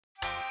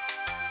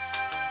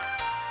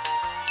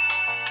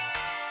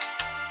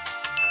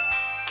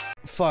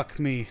Fuck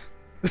me.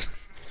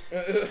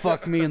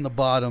 Fuck me in the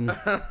bottom.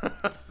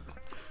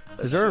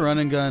 Is there a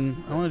running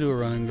gun? I want to do a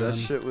running gun. That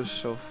shit was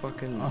so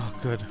fucking... Oh,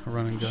 good. A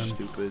running gun.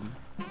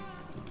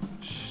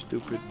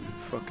 Stupid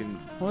fucking...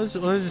 What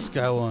does this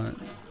guy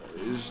want?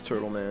 This is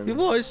Turtle Man. You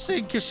always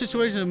think your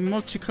situation is a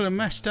multicolored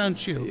mess,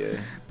 don't you? Yeah.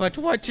 But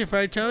what if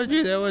I told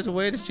you there was a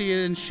way to see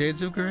it in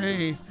shades of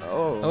gray?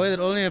 Oh. A way that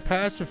only a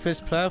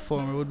pacifist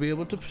platformer would be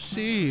able to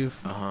perceive.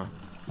 Uh-huh.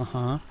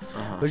 Uh-huh.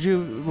 Would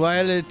you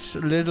violet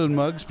little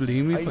mugs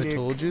believe me if I Nick.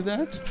 told you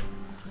that?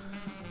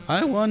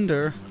 I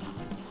wonder.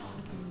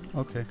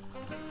 Okay.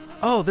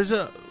 Oh, there's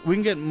a... We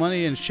can get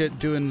money and shit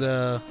doing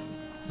the...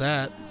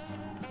 That.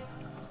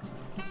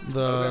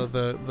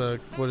 The...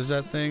 What is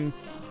that thing?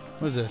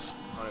 What is this?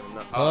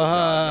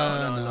 I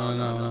don't even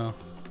know. No.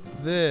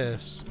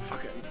 This.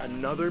 Fucking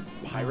another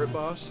pirate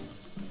boss?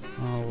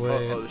 Oh,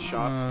 wait. Oh, the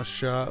shop?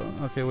 Shop.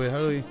 Okay, wait, how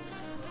do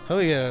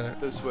we get it?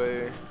 This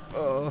way.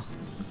 Oh.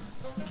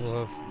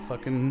 Well,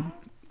 fucking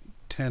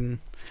 10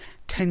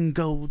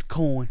 gold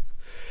coin.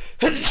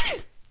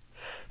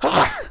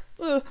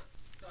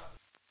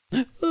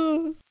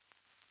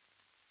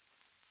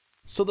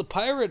 So the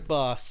pirate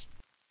boss.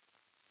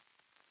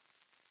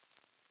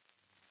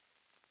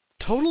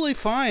 Totally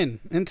fine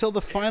until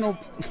the final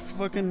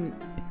fucking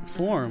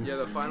form. Yeah,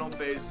 the final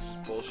phase is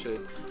just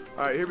bullshit.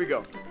 Alright, here we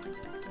go.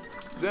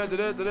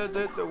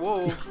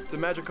 Whoa, it's a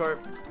magic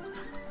carp.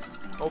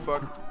 Oh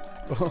fuck.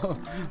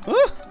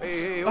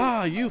 Hey,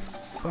 Ah, you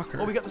fucker.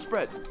 Oh, we got the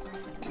spread.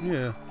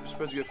 Yeah.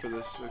 Spread's good for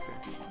this. Okay.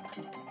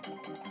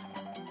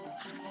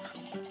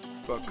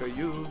 Fuck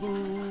you.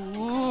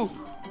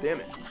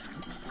 Damn it.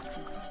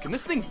 Can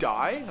this thing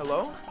die?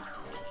 Hello?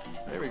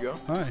 There we go.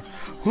 Hi.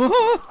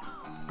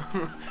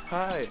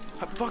 Hi.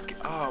 Fuck.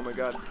 Oh my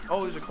god.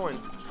 Oh, there's a coin.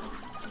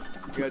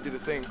 You gotta do the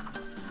thing.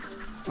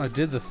 I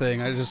did the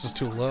thing. I just was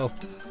too low.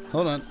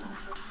 Hold on.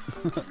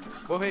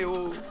 Whoa, hey,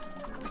 whoa.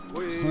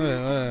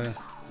 Wait.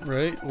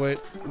 Right? Wait.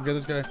 Look at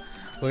this guy.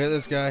 Look at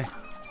this guy.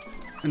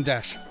 And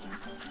dash.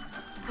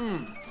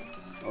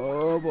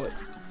 Oh boy.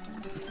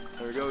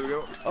 There we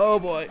go. Oh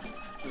boy.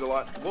 There's a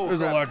lot. Whoa,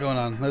 There's a lot going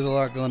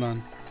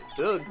on.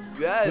 Oh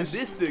god,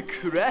 Mr.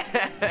 Crab.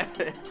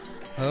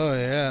 Oh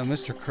yeah,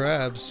 Mr.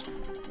 Krabs.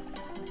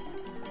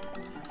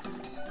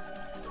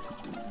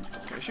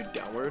 Can I shoot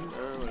downward?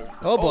 Whatever.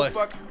 Oh boy. Oh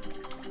fuck.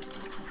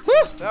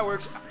 Woo! That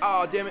works.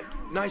 Oh damn it.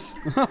 Nice.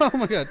 Oh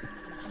my god.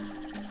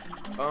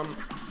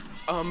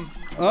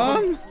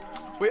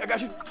 Wait, I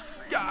got you.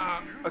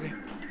 Yeah. Okay.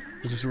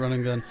 It's just a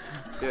running gun.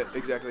 Yeah,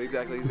 exactly.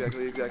 Exactly.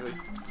 Exactly.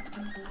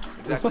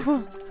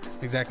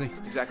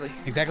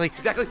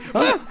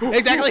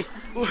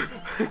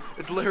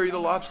 It's Larry the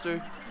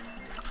Lobster.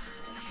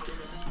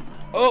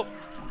 Oh.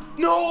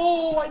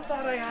 No, I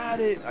thought I had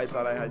it. I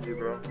thought I had you,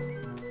 bro.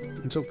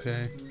 It's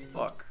okay.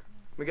 Fuck.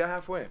 We got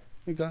halfway.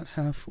 We got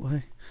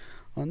halfway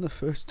on the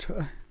first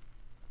try.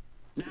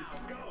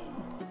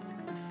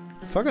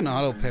 Fucking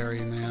auto parry,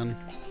 man.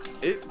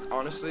 It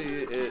honestly,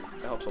 it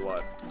helps a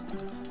lot.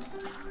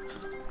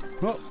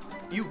 Oh.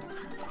 You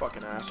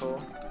fucking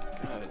asshole.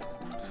 God.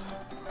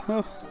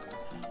 Oh.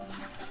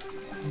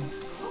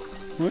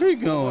 Where are you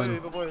going?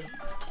 Boy.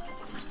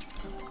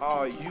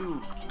 Oh,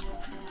 you.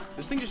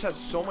 This thing just has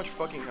so much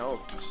fucking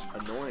health. It's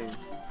annoying.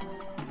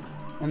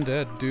 I'm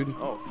dead, dude.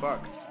 Oh,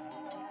 fuck.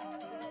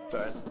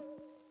 Sorry.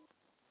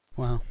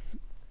 Wow.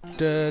 No!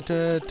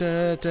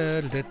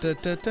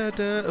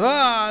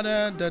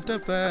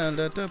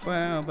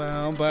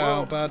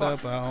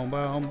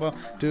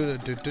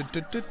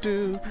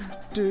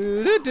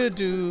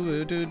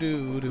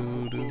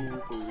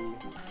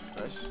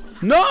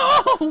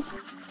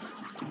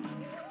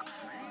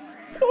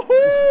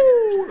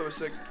 Woohoo! That was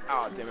sick.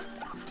 Ah, damn it.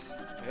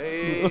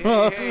 Hey.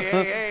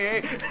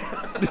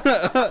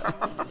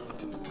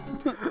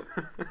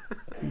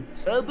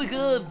 Oh my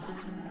god.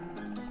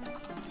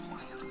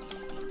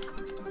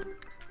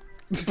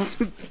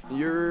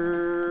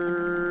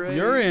 You're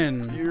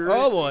in.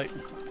 Oh boy.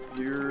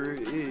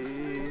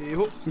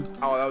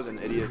 Oh, that was an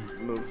idiot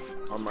move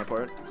on my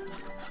part.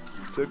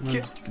 So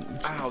get.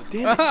 Ow,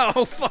 damn it.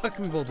 Oh fuck,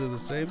 we both did the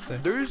same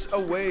thing. There's a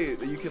way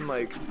that you can,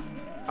 like,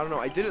 I don't know,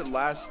 I did it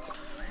last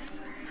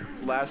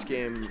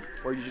game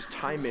where you just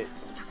time it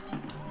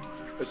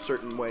a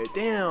certain way.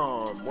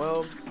 Damn,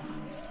 well.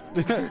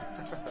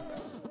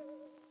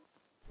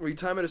 Where you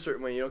time it a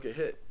certain way, you don't get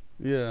hit.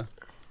 Yeah.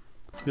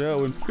 Yeah,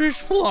 when fish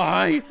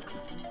fly.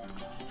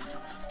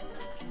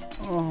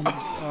 Oh my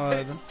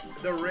god.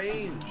 The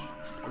range.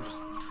 I'm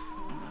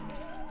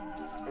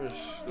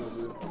just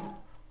stupid.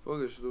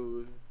 Fucking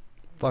stupid.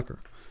 Fucker.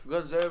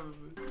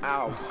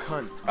 Ow,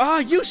 cunt. Ah,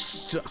 you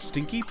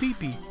stinky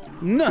peepee.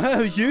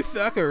 No, you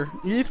fucker.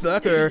 You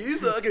fucker. You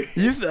fucker.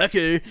 You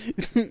fucker.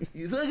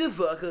 You fucking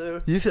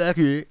fucker. You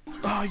fucker.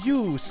 Oh,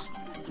 you.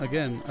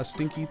 Again, a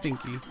stinky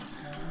thinky.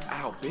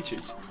 Ow,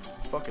 bitches.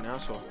 Fucking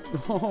asshole.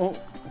 Oh,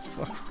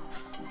 fuck.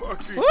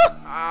 Fuck you.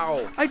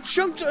 Ow. I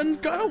jumped and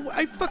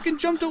I fucking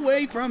jumped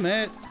away from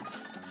it.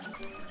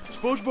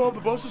 SpongeBob,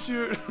 the boss is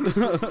here.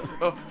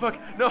 Oh, fuck.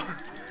 No.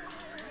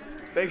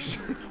 Thanks.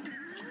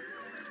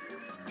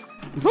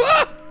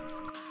 Fuck.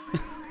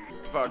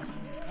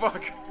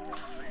 Fuck.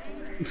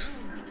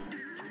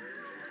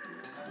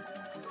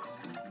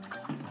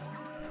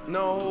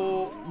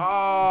 No.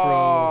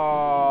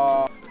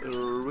 Ah.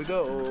 Here we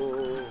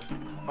go.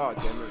 Oh,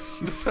 damn it.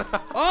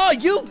 Oh,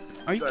 you!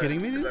 Are you Sorry,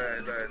 kidding me, dude?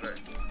 Sorry.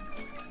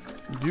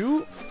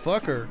 You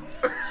fucker.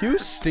 You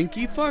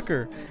stinky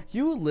fucker.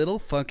 You little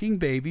fucking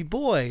baby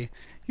boy.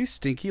 You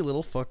stinky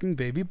little fucking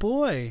baby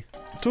boy.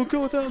 Don't go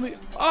without me.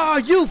 Ah,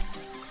 you!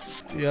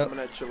 Yep.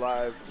 Coming at you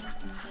live.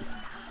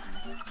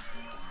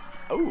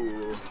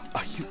 Oh.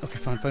 Ah, you. Okay,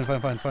 fine.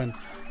 Yeah,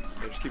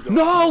 just keep going.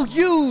 No,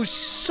 you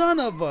son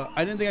of a!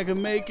 I didn't think I could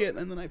make it,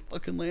 and then I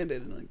fucking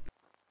landed, and I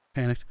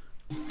panicked.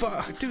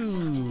 Fuck,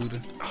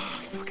 dude. Oh,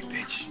 fucking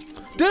bitch.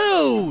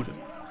 Dude!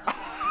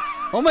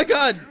 Oh my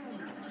god!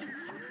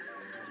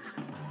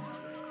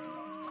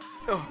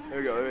 Oh, there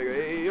we go.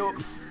 Hey, yo.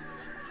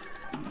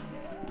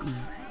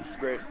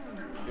 Great.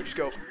 Here, just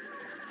go.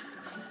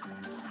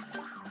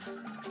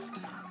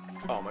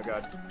 Oh my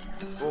god.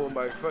 Oh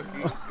my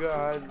fucking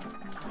god.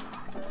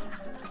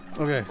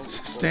 Okay,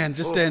 just stand.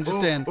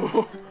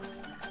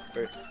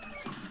 Wait.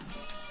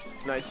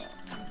 Nice.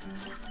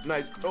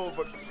 Oh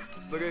fuck.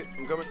 It's okay,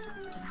 I'm coming.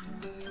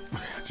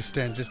 Just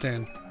stand.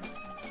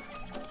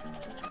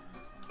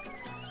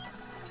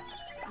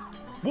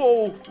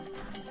 Whoa!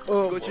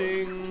 Oh,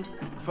 Glitching.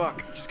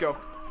 Fuck. Just go.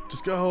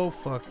 just go.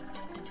 Fuck.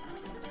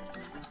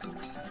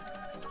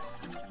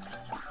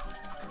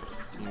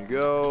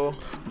 Go.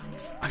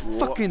 I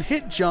fucking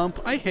hit jump.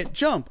 I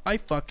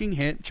fucking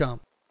hit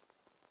jump.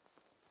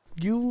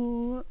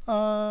 You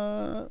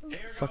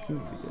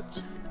fucking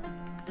idiots.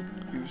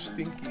 You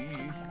stinky.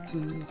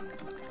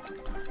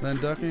 Then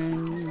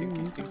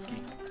ducking.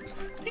 Stinky.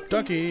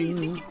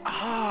 Ducking.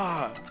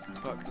 Ah!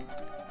 Fuck.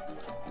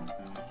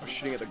 I'm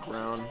shooting at the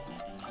ground.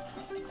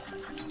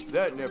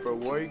 That never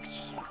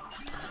works.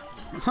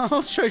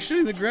 I'll try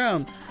shooting the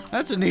ground.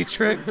 That's a neat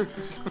trick.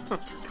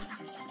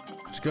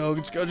 Just go.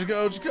 Just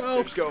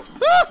go.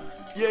 Ah!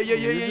 Yeah.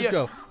 Just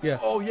go. Yeah.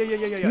 Oh,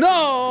 yeah.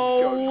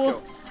 No! Just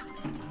go.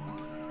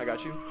 I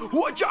got you.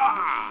 Whatcha?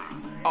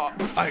 Oh.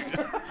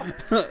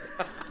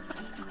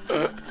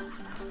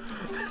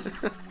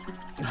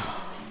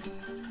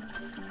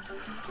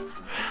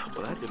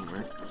 Well, that didn't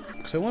work.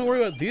 Cause I wouldn't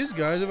worry about these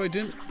guys if I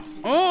didn't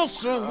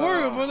also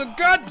worry about the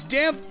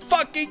goddamn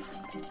fucking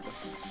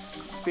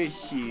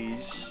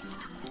Fishies.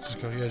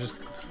 Just go, yeah, just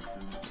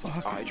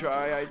fuck. I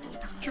try,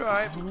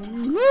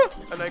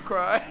 and I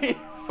cry.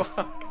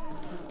 Fuck.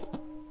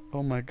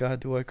 Oh my god,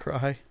 do I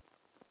cry?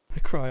 I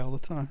cry all the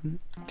time.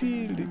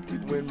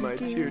 When my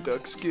tear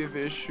ducts give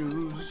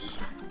issues,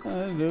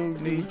 I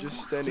don't need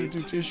just any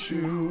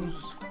tissues.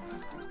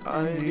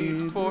 I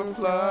need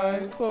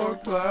foreplay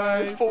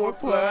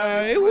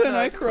when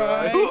I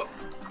cry.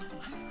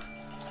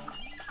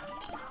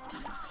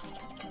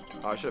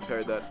 Oh, I should have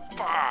parried that.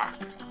 Fuck.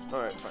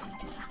 Alright, fine.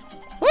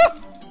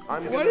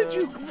 Why did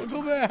you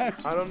go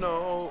back? I don't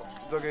know.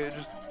 It's okay,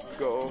 just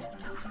go.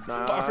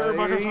 Nice.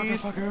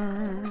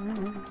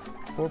 Fucker.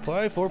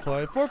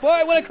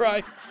 Foreplay when I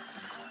cry.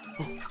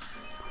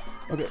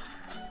 Okay.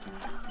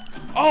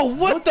 Oh,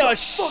 what the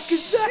fuck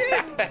is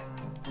that?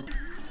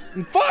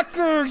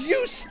 Fucker,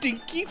 you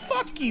stinky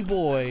fucky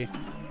boy.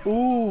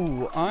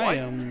 Ooh, I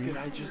am. Did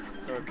I just?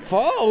 Okay.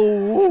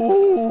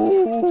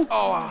 Oh,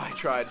 I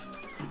tried.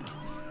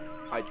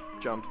 I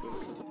jumped.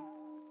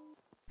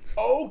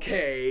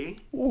 Okay.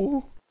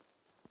 Ooh.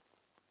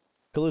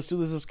 Okay, let's do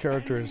this as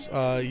characters.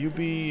 You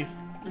be,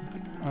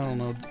 I don't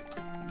know,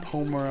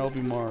 Homer, I'll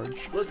be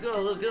Marge. Let's go.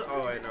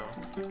 Oh wait, no.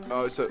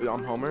 Oh, so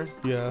I'm Homer.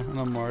 Yeah, and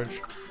I'm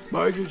Marge.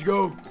 Marge, let's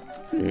go.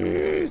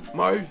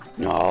 Marge.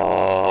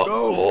 No.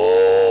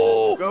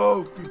 Go.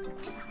 Go.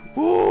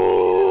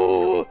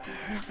 Ooh.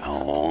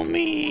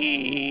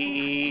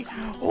 Homie.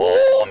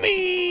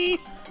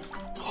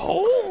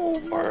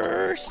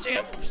 Homer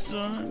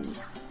Simpson.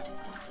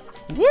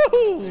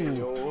 Woohoo!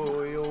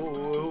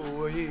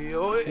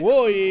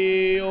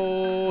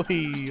 Whoa,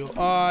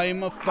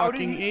 I'm a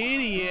fucking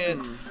idiot.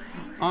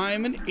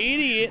 I'm an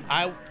idiot.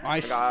 I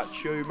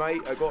got you,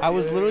 mate. I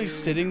was literally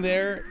sitting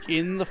there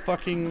in the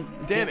fucking.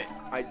 Damn it!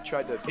 I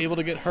tried to. Able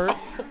to get hurt.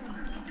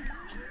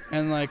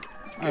 And like,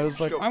 I was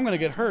like, I'm gonna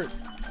get hurt.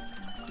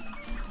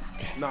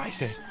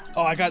 Nice. Okay.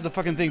 Oh, I got the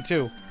fucking thing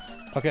too.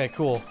 Okay,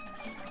 cool.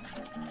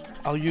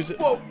 I'll use it.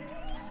 Whoa.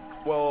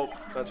 Well,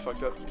 that's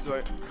fucked up. It's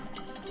alright.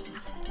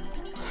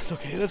 It's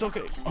okay. That's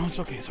okay. Oh, it's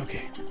okay. It's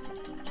okay.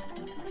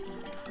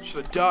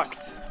 Should have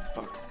ducked.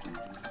 Fuck.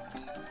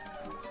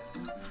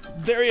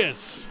 There he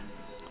is.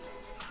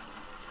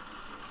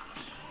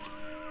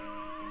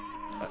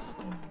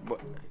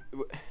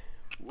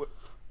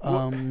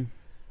 What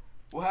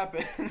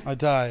happened? I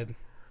died.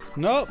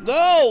 No,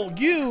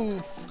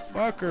 you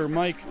fucker,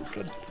 Mike.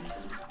 Good.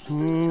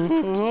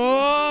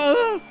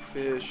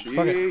 Fishy.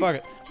 Fuck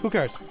it. Who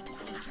cares?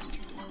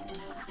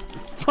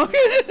 Fuck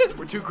it.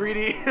 We're too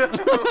greedy.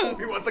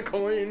 We want the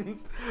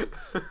coins.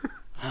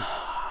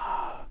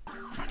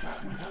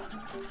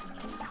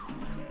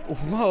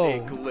 Whoa.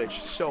 It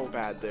glitched so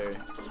bad there.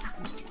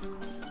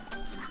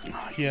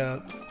 Yeah,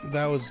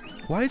 that was.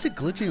 Why is it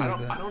glitching like I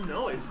that? don't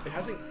know. It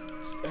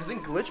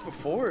hasn't glitched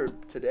before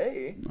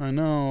today. I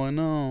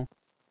know.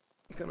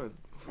 It's kind of.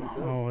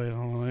 Oh wait,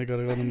 hold on. I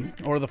gotta go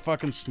to. Or the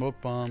fucking smoke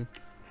bomb.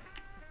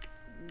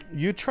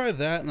 You try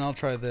that, and I'll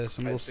try this,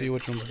 and we'll see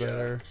which one's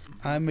better.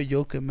 I'm a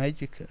Yoka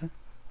Magica.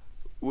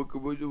 What?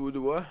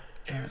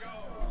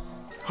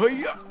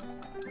 Hiya!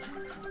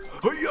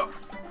 Hiya!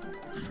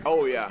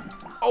 Oh yeah.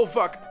 Oh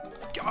fuck.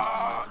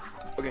 Ah!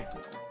 Okay.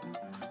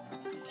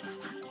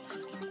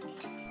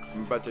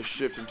 I'm about to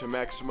shift into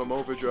maximum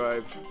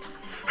overdrive.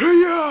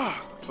 Hiya!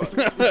 Fuck.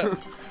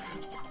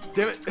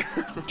 Damn it.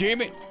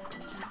 Damn it!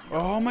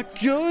 Oh my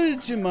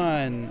god,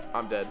 man!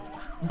 I'm dead.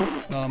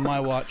 Not on my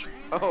watch.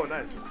 Oh,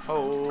 nice.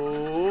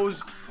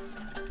 Hose.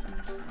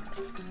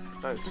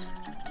 Nice.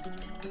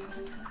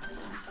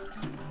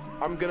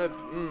 I'm gonna.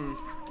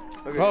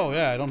 Okay. Oh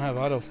yeah, I don't have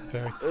auto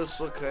parry.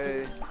 It's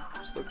okay.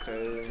 It's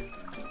okay.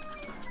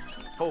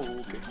 Oh,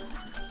 okay.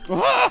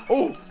 Ah!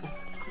 Oh!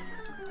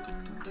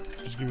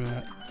 Just give me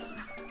that.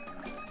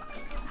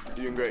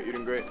 You're doing great. You're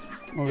doing great.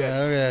 Okay,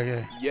 Yes.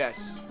 okay. Yes.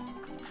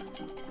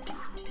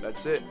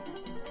 That's it.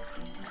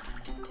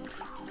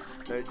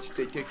 Let's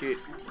take it.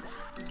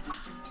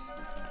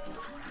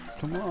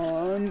 Come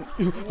on.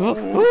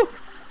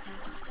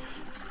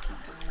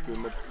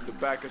 Doing the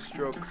back of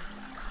stroke.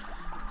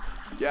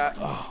 Yeah.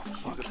 Oh,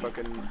 He's a fuck.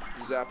 fucking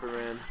zapper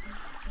man.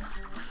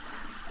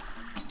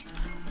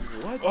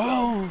 What?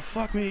 Oh,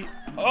 fuck me.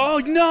 Oh,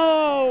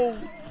 no!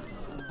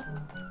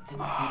 There's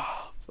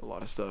a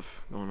lot of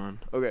stuff going on.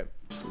 Okay.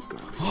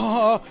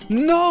 Oh,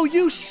 no,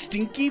 you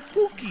stinky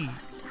fooky.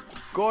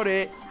 Got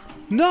it.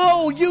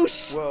 No, you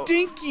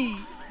stinky.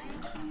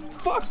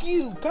 Fuck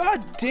you.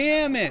 God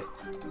damn it.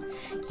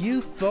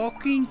 You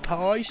fucking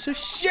piece of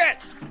shit.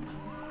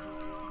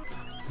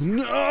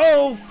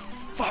 No,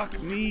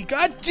 fuck me.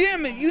 God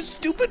damn it, you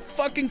stupid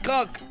fucking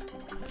cuck.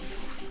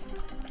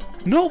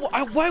 No,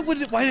 why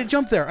did it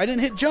jump there? I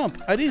didn't hit jump.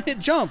 No.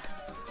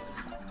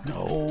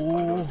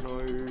 No.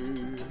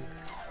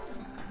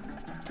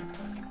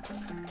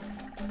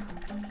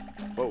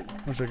 Whoa.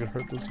 Wish I could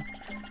hurt this.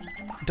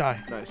 Die.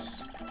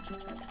 Nice.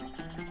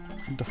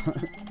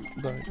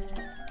 Die.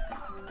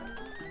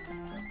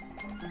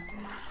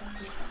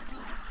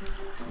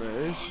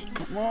 Nice.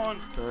 Come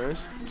on.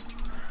 Nice.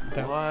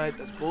 That- What?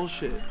 That's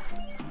bullshit.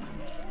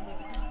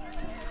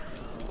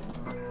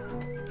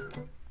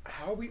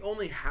 How are we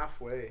only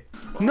halfway?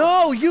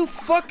 No, you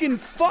fucking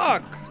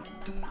fuck.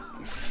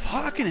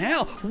 Fucking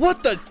hell.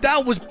 What the?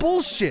 That was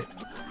bullshit.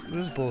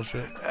 This is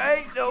bullshit.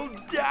 Ain't no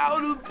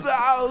doubt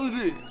about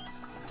it.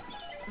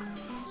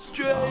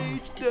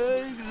 Strange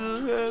things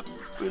are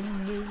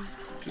happening to me.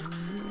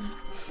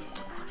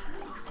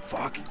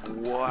 Fuck.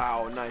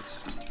 Wow, nice.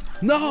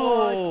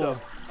 No. What the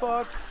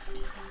fuck?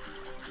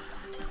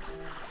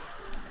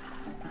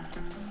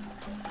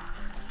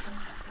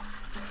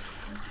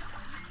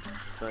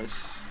 Nice.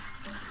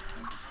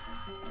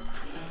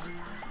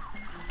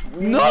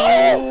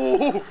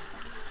 No.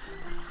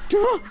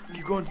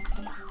 Keep going.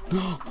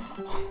 No.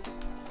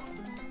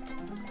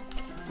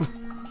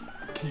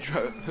 Can you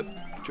drive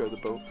the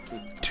boat?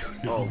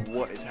 Dude, no. Oh,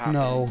 what is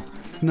happening?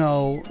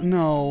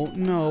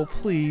 No,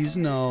 please,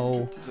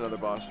 no. It's another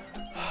boss.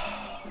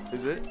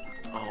 Is it?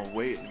 Oh,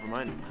 wait, never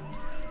mind.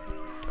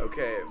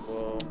 Okay,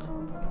 well.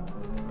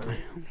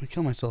 I'm gonna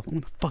kill myself. I'm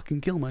gonna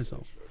fucking kill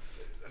myself.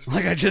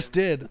 Like I just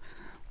did.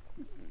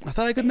 I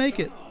thought I could make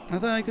it.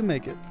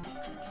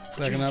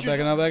 Backing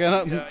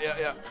up.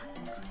 Yeah.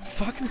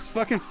 Fuck this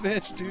fucking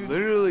fish, dude.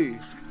 Literally.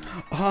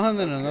 Oh, and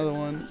then another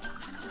one.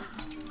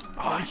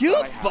 Oh, I you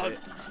thought I had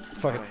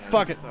fuck. it.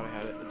 Fuck it. I thought I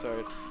had it. It's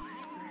alright.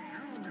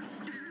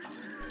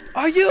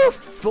 Are you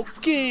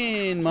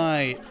fucking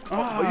mate?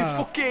 Oh, you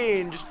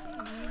fucking just.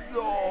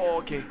 Oh,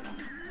 okay.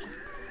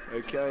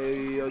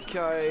 Okay.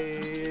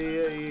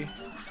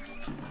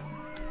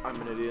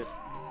 I'm an idiot.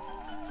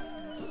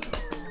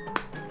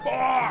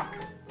 Fuck!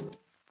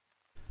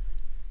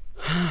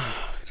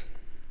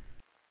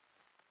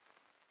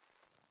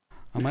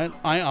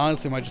 I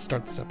honestly might just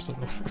start this episode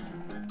over.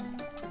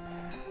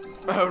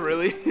 Oh,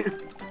 really?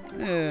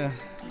 Yeah.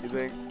 You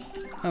think?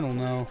 I don't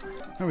know.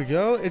 There we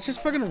go. It's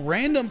just fucking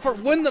random for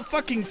when the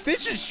fucking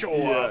fishes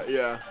show up.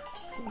 Yeah.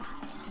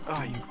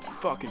 Ah, you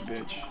fucking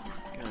bitch.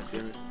 God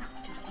damn it.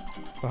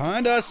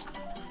 Behind us.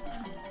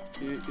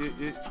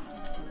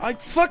 I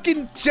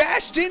fucking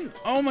dashed in.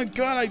 Oh my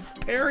god, I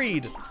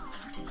parried.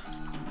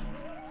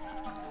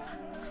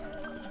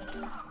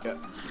 Yeah,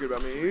 forget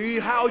about me.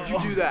 How'd you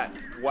do that?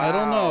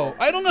 Wow.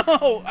 I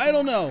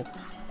don't know.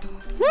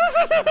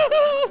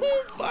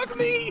 Fuck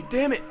me.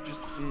 Damn it.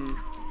 Just,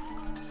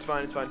 it's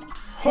fine. Fuck.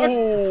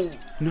 Oh.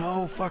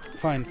 No, fuck.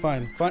 Fine.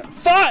 Fuck!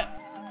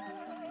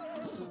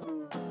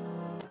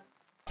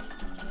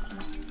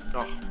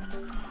 Oh.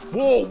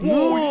 Whoa,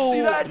 No. you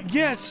see that?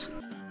 Yes.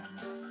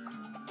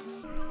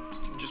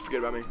 Just forget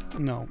about me.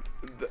 No.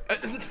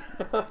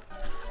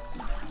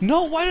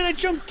 No, why did I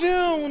jump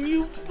down?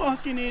 You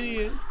fucking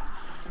idiot.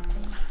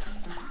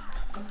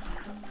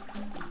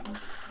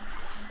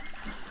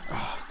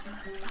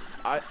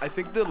 I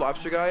think the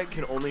lobster guy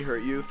can only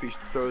hurt you if he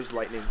throws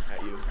lightning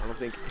at you. I don't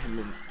think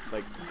him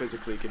like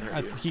physically can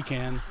hurt you. He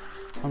can.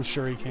 I'm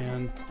sure he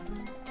can.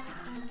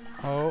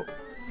 Oh.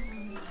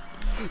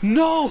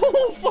 No!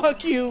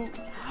 Fuck you!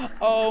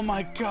 Oh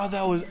my god,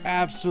 that was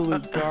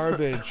absolute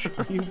garbage.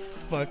 You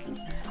fucking...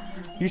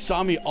 You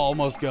saw me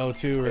almost go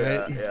too,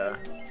 right? Yeah.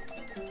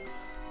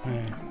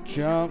 Okay,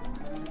 jump.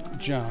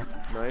 Jump.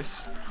 Nice.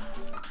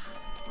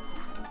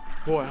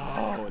 Boy,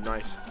 oh,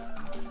 nice.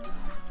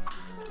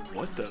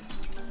 What the?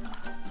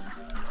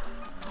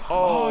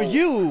 Oh,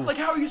 you! Like,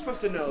 how are you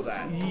supposed to know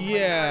that? Yeah. Like, how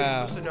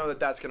are you supposed to know that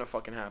that's gonna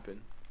fucking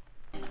happen?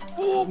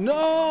 Oh,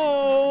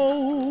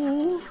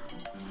 no!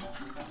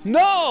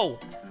 No!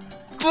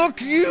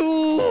 Fuck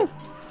you!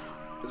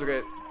 It's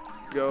okay.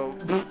 Go.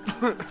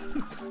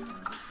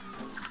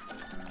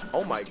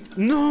 Oh my.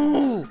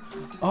 No!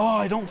 Oh,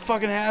 I don't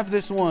fucking have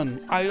this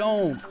one. I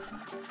don't.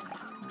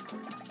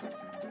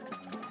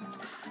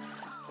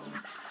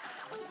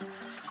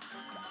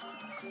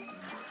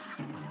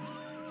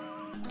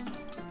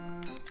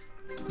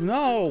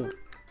 No!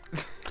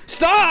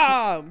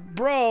 Stop,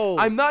 bro!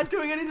 I'm not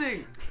doing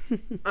anything.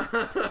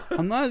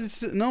 I'm not.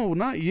 No,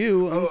 not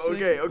you. I'm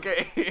okay,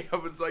 okay. I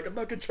was like, I'm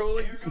not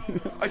controlling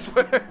you. I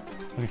swear.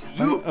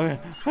 Okay.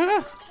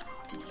 Ah!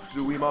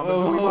 Zooey mama,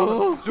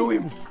 Oh. Zooey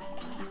mama. Zooey.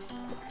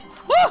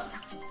 Ah!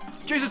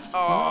 Jesus.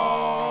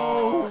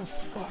 Oh, Oh.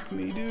 fuck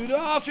me, dude.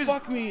 Oh,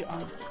 fuck me.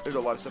 There's a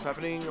lot of stuff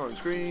happening on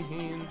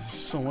screen.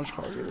 So much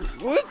harder.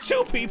 What?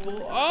 Two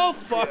people? Oh,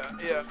 fuck.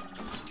 Yeah.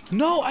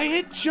 No, I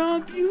hit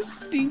jump, you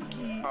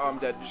stinky. I'm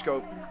dead. Just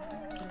go.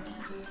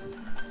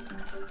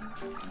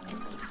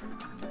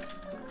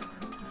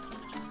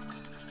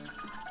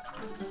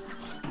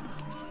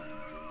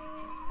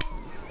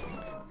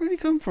 Where'd he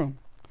come from?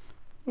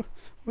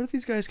 Where do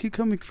these guys keep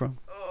coming from?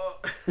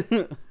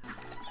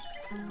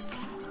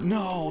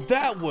 No,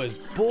 that was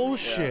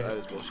bullshit. Yeah, that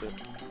is bullshit.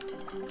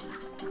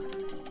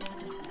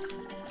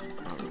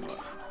 Oh my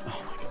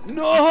god.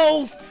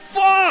 No,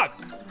 fuck!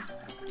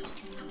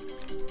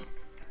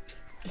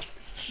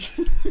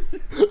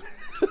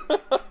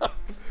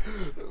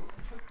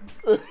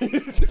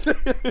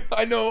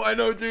 I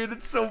know, dude.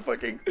 It's so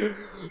fucking.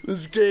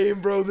 This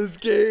game, bro. This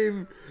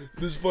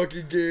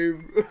fucking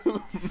game.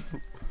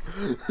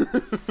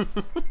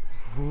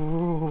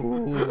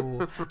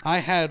 Ooh, I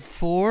had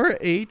 4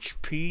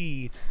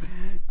 HP.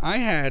 I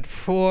had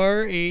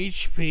 4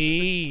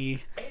 HP.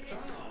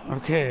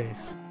 Okay.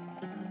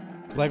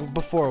 Like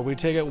before, we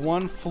take it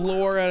one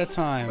floor at a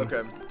time.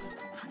 Okay.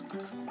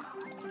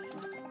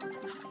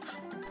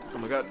 Oh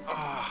my god.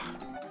 Ah.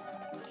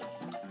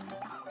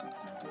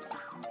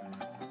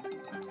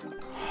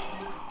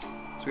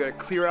 So we gotta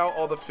clear out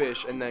all the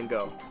fish and then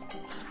go.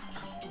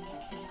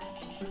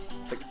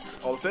 Like,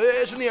 all the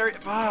fish in the area.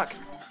 Fuck.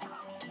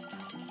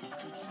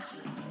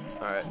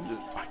 Alright.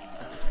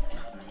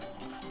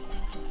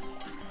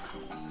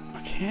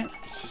 I can't.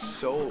 It's just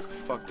so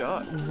fucked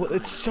up.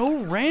 It's so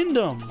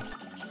random.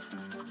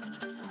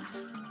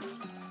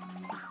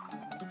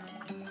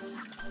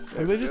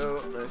 There They we just go.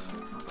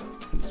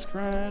 Nice.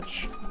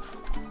 scratch.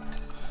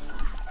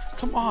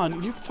 Come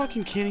on, you're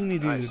fucking kidding me,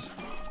 dude.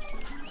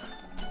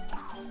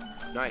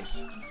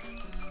 Nice.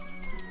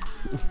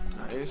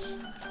 Nice.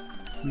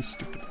 You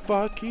stupid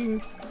fucking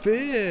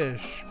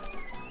fish.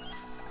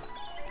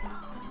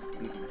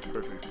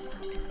 Perfect.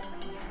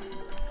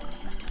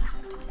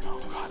 Oh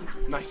god.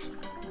 Nice.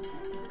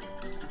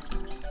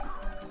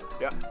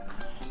 Yeah.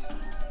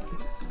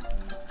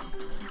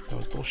 That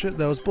was bullshit.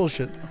 That was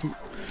bullshit.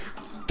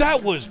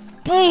 That was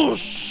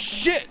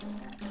bullshit.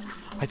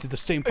 I did the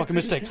same fucking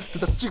mistake.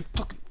 Did the same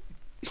fucking.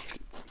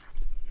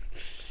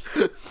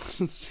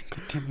 Same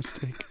goddamn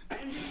mistake.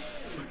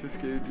 Fuck this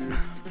game, dude.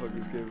 Fuck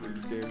this game. Fuck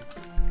this game.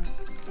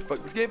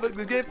 Fuck this game. Fuck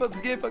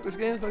this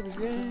game. Fuck this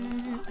game.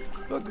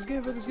 Fuck this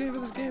game. Fuck this game.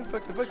 Fuck this game.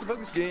 Fuck this game. Fuck this game. Fuck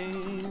this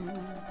game.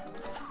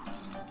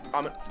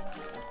 I'm a.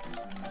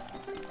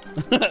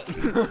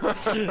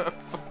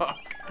 Fuck.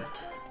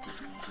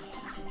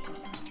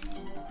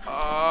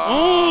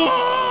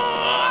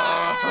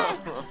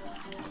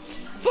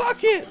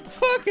 Fuck it!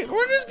 Fuck it!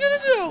 We're just gonna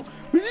go!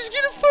 We're just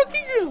gonna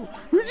fucking go!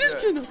 We're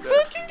just gonna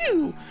fucking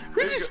go!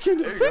 We're just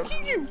gonna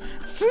fucking go!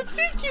 Fuck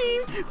the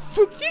game!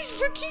 Fuck this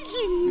fucking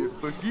game!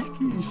 Fuck this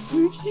game.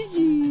 Fucking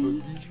game!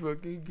 Fuck this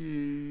fucking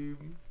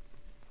game.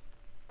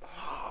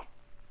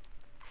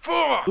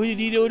 Fuck!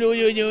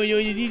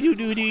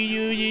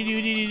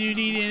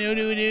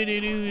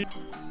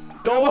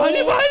 Behind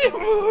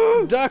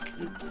you! Duck!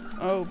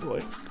 Oh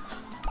boy.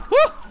 Woo!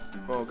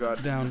 Oh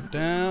god.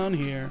 Down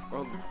here.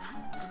 Oh.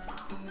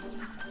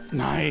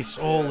 Nice!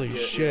 Holy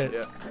shit! Yeah.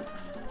 Okay.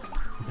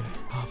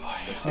 Oh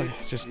boy. Okay,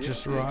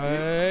 just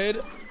ride.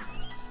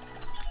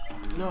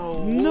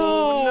 No.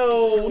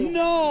 No!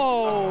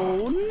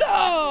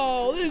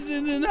 This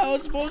isn't how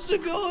it's supposed to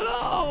go at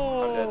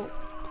all.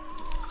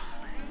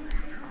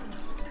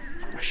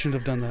 I shouldn't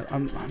have done that.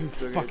 I'm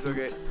It's fucking.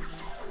 okay.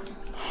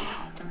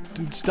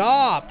 Dude,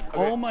 stop! Okay.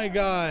 Oh my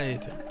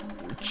god.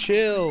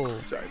 Chill.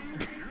 Sorry.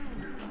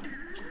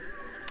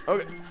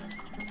 Okay.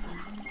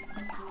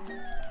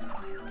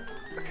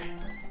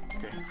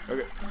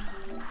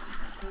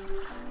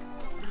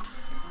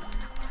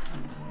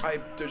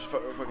 Just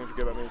fucking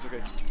forget about me. It's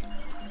okay.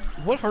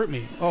 What hurt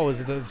me? Oh, is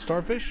it the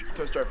starfish?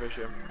 So starfish,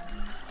 yeah.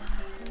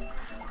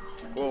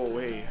 Whoa,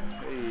 hey,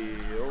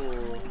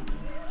 oh.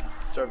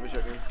 Starfish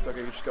hit me. It's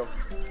okay, you just go.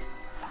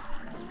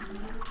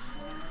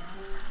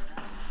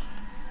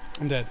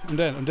 I'm dead. I'm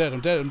dead. I'm dead.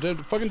 I'm dead. I'm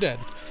dead. Fucking dead.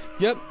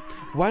 Yep.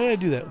 Why did I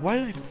do that? Why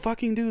did I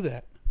fucking do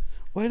that?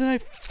 Why did I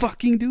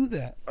fucking do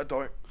that? I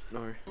don't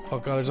know. Oh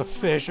god, there's a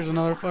fish. There's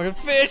another fucking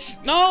fish.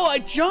 No, I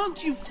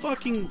jumped, you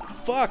fucking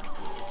fuck.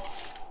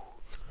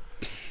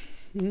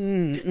 Are we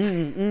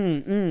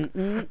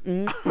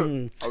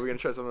gonna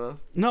try something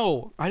else?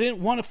 No, I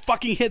didn't want to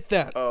fucking hit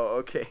that. Oh,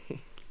 okay.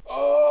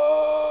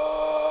 Oh!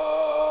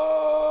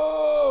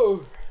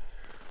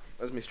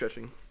 That was me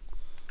stretching.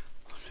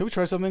 Can we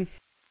try something?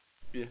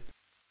 Yeah.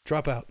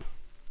 Drop out.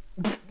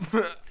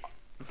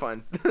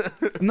 Fine.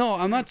 No,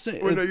 I'm not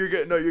saying. Wait, no, you're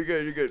good. No, you're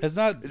good. You're good. It's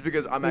not. It's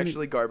because I'm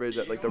actually garbage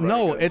at like the.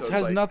 No, gun, it so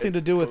has like, nothing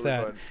to do with totally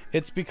that. fine.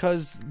 It's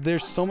because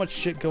there's so much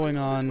shit going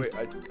on. Wait,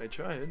 I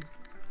tried.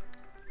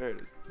 There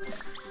it is.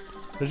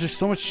 There's just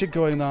so much shit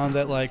going on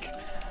that like,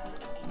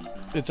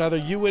 it's either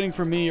you waiting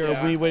for me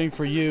or me waiting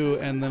for you,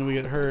 and then we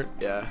get hurt.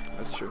 Yeah,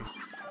 that's true.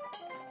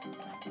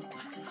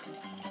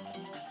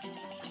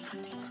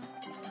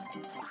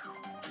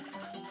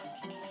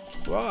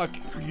 Fuck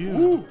you.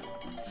 Woo.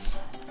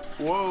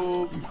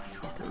 Whoa. You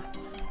fucker.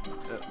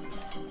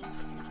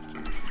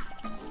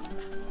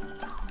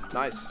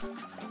 Nice.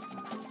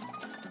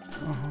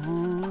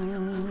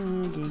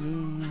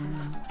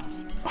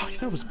 Oh,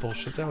 that was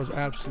bullshit. That was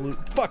absolute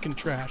fucking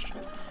trash.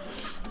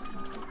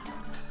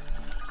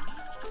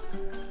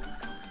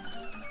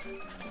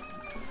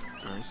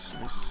 Nice,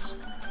 nice.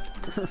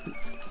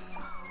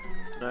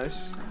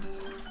 Nice.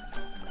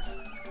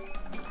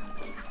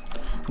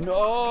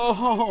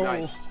 No.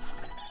 Nice.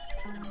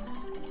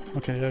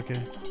 Okay, okay.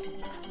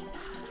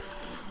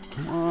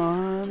 Come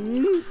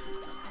on.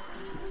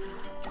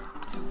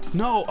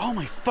 No. Oh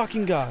my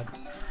fucking god.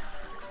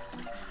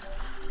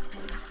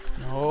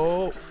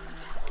 No.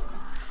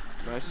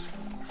 Nice.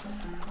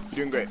 You're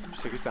doing great.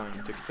 Just take your time.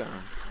 Take your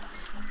time.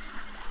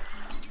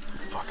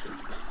 Fucker.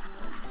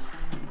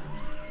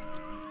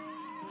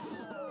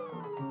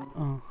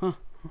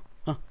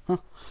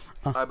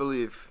 I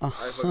believe. I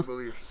fucking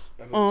believe.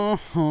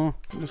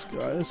 This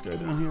guy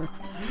down here.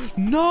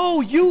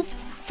 No, you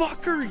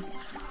fucker!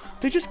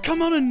 They just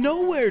come out of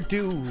nowhere,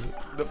 dude.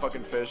 The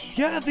fucking fish.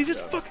 Yeah, they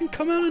just fucking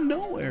come out of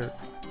nowhere.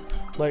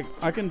 Like,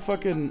 I can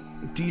fucking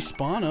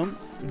despawn them,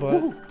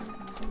 but... Woo.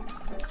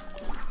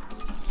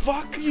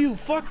 Fuck you,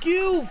 fuck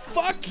you,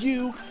 fuck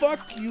you,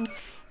 fuck you.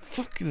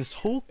 Fuck this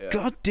whole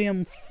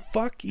goddamn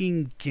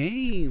fucking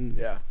game.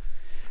 Yeah.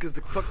 It's because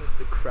the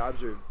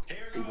crabs are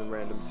even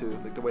random too.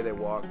 Like the way they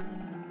walk.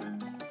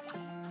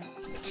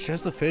 It's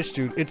just the fish,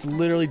 dude. It's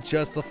literally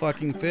just the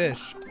fucking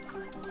fish.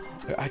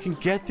 I can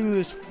get through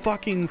this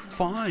fucking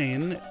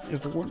fine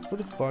if it weren't for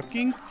the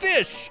fucking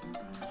fish.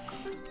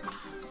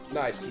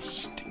 Nice. You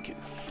stinking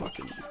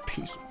fucking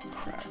piece of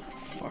crap,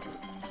 fucker.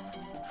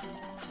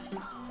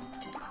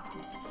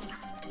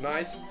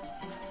 Nice.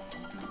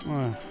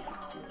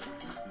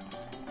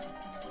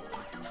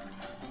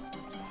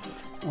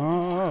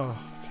 Oh.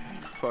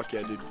 Fuck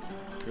yeah, dude.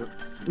 Yep.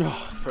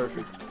 Oh,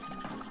 perfect.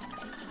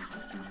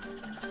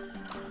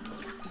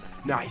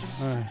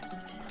 Nice.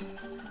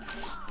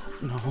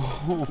 No.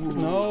 Ooh,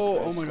 no.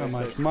 Nice, Oh my god,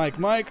 nice,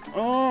 Mike.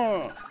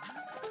 Oh.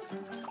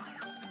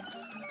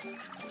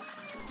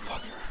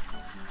 Fucker.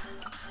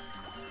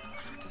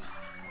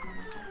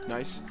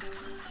 Nice.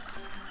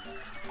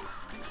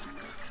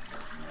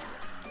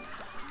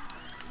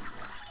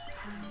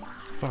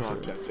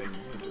 Fuck that thing.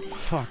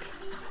 Fuck.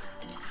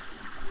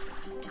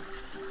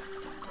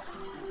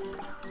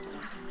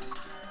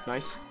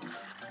 Nice.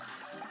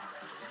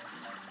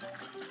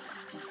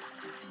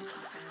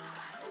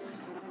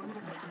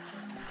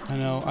 I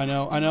know.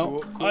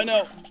 Cool, cool. I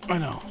know.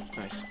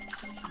 Nice.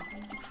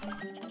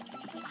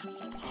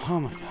 Oh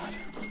my god.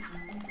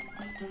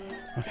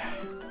 Okay.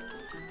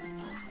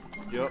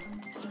 Yep.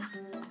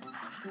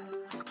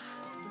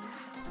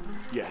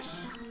 Yes.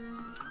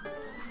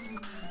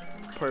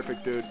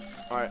 Perfect, dude.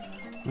 Alright.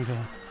 Okay.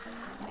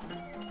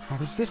 Oh,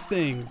 there's this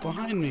thing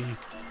behind me.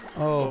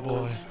 Oh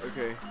Bubbles. boy.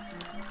 Okay.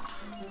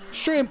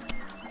 Shrimp!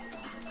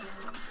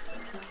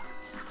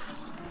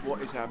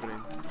 What is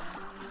happening?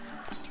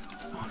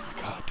 Oh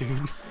my god,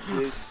 dude.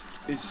 This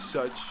is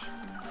such...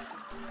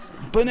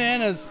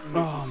 Bananas! This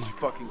Oh is my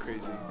fucking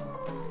crazy.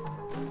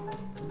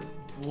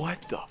 What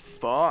the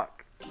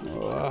fuck?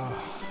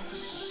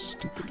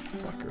 Stupid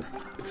fucker.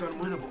 It's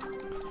unwinnable.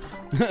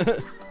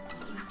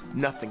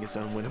 Nothing is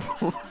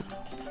unwinnable.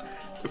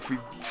 If we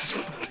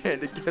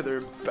stand together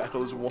and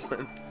battle is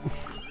won.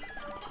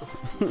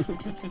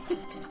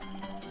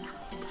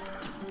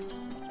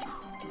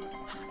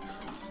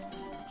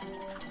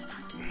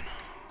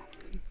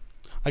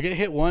 I get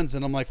hit once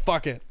and I'm like,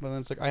 fuck it. But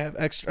then it's like, I have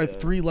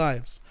 3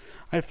 lives.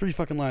 I have 3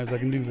 fucking lives. I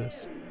can do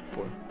this.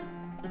 4.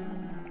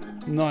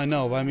 No, I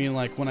know, but I mean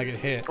like when I get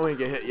hit. Oh, you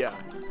get hit, yeah.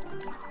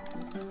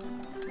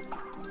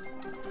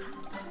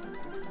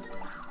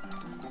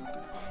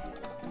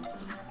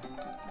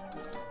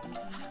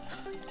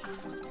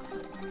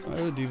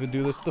 even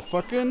do this. The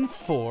fucking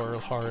 4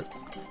 heart.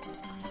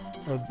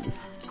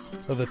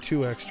 Or the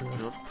 2 extra.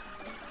 Nope.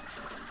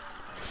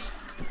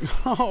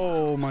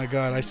 Oh my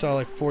god, I saw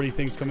like 40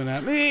 things coming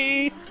at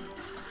me!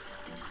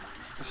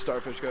 The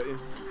starfish got you.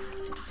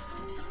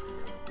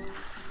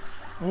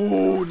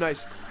 Oh,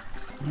 nice.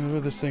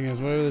 Whatever this thing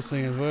is, whatever this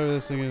thing is, whatever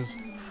this thing is.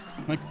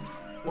 Like,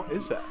 what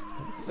is that?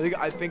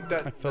 I think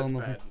that. I fell in the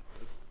bad.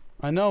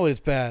 I know it's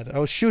bad. I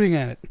was shooting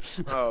at it.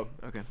 Oh,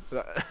 okay.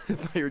 I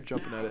thought you were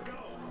jumping at it.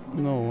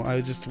 No,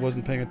 I just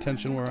wasn't paying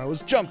attention where I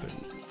was jumping.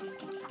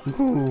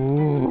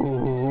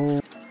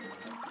 Ooh.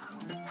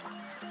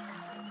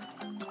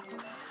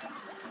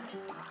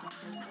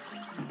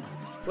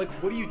 Like,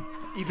 what do you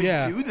even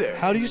do there?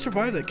 How do you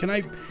survive that? Can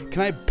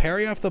I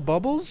parry off the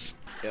bubbles?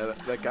 Yeah,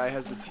 that guy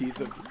has the teeth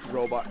of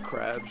robot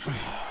crabs.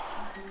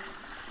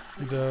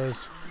 He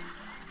does.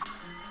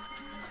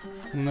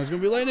 And there's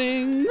gonna be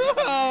lightning.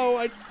 Oh,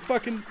 I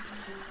fucking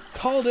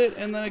called it,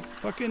 and then I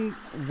fucking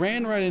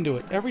ran right into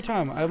it every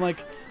time. I'm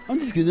like, I'm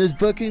just gonna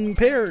fucking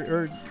parry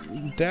or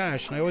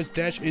dash, and I always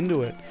dash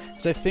into it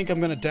because I think I'm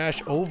gonna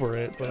dash over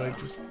it, but I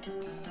just.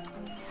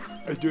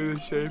 I do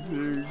the same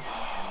thing.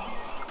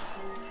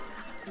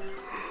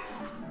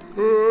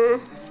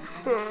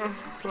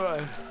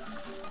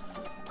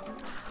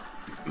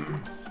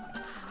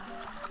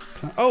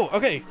 Oh,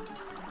 okay.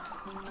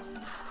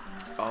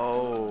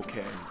 Oh,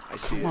 okay. I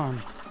see Come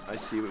on. I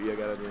see what you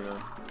gotta do now.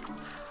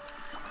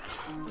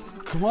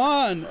 Come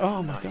on.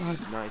 Oh my Nice,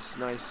 god.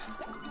 nice.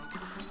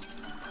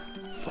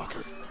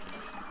 Fucker.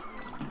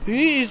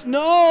 Please,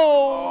 no!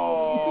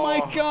 Oh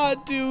my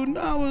god, dude.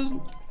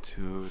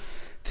 Dude.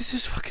 This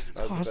is fucking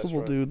That was the best impossible,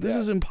 run. dude. This Yeah.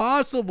 is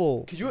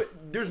impossible.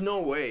 There's no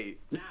way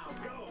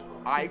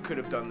I could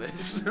have done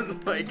this.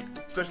 Like,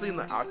 especially in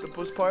the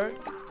octopus part.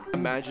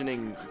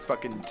 Imagining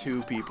fucking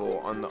 2 people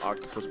on the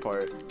octopus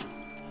part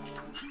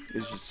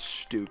is just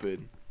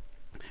stupid.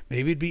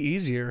 Maybe it'd be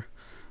easier.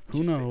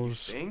 Who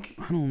knows? You think?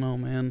 I don't know,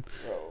 man.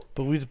 Bro.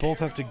 But we both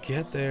have to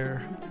get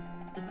there.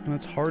 And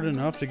it's hard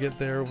enough to get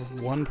there with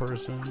one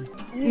person.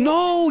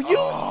 No, you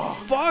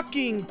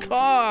fucking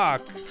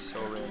cock! So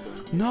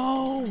random.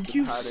 No,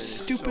 you Pattern is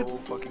stupid. so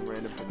fucking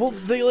random. Well,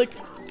 they like,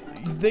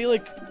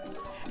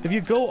 if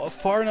you go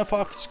far enough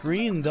off the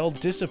screen, they'll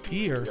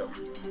disappear. Yep.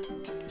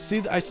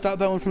 See, I stopped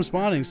that one from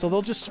spawning, so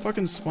they'll just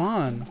fucking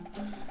spawn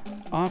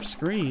off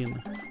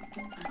screen.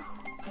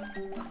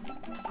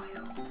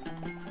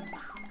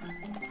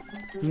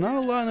 There's not a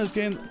lot in this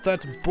game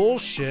that's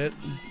bullshit.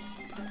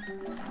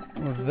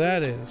 Well,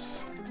 that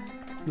is.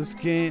 This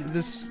game,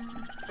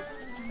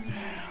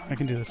 I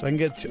can do this. I can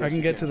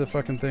get to the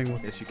fucking thing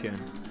with. Yes, you can.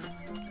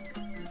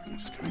 I'm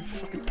just gonna be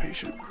fucking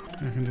patient. I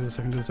can do this.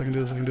 I can do this. I can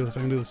do this. I can do this. I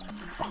can do this.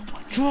 Oh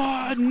my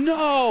god,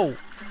 no!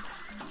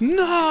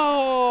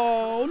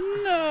 No!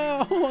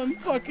 No!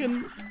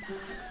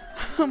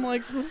 I'm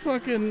like the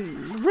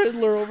fucking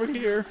Riddler over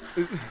here.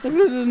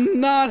 This is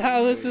not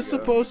how this is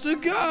supposed to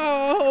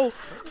go!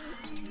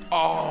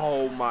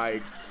 Oh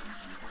my.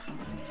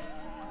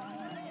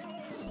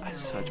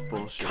 That's such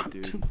bullshit,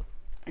 dude.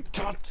 I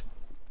got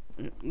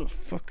the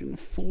fucking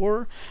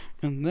 4,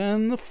 and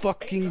then the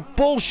fucking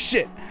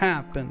bullshit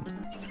happened.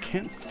 I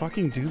can't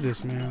fucking do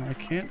this, man. I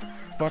can't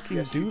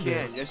fucking do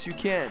this. Yes, you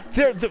can.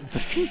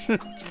 This is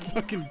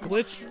fucking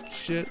glitch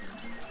shit.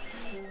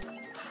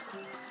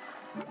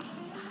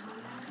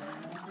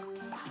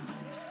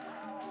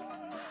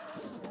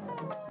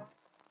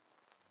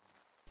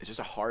 It's just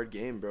a hard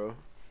game, bro.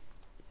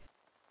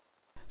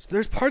 So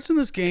there's parts in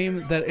this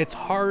game that it's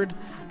hard,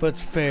 but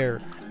it's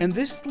fair. And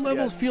this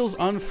level feels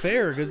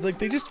unfair because like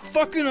they just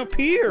fucking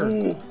appear.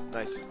 Ooh.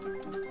 Nice.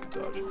 Good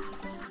dodge.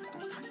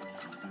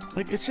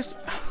 Like it's just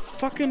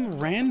fucking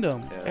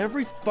random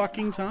every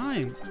fucking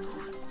time.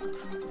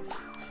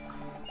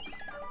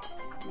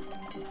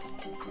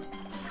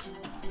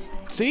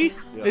 See?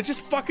 Yeah. It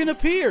just fucking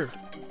appeared.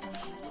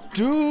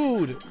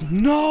 Dude.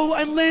 No,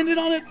 I landed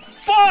on it.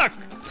 Fuck!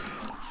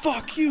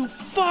 Fuck you.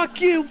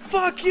 Fuck you.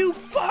 Fuck you.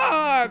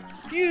 Fuck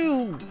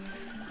you.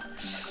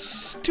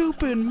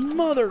 Stupid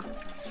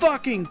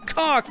motherfucking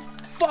cock.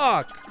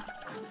 Fuck.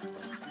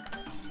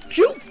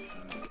 You.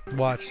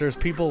 Watch, there's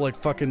people like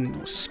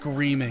fucking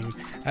screaming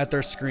at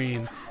their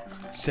screen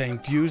saying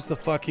use the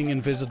fucking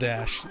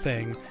Invisidash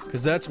thing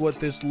because that's what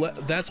this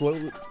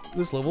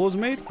level was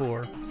made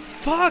for.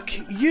 Fuck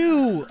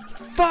you.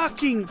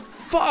 Fucking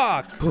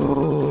fuck.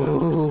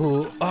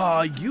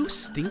 Oh, you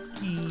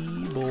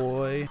stinky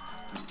boy.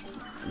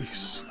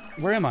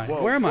 Where am I?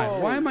 Whoa, Where am I? whoa.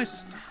 Why am I?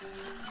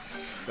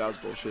 That was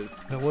bullshit.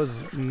 That was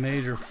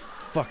major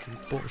fucking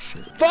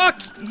bullshit.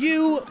 Fuck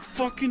you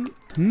fucking.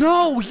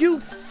 No, you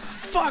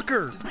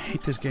fucker. I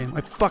hate this game.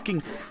 I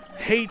fucking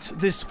hate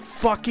this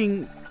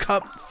fucking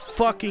cup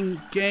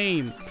fucking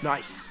game.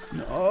 Nice.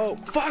 No.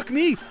 Fuck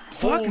me.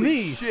 Fuck Holy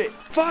me. shit.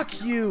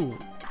 Fuck you.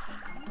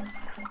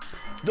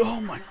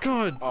 Oh my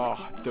god.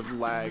 Oh, the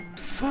lag.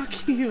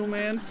 Fuck you,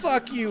 man.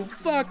 Fuck you.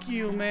 Fuck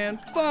you, man.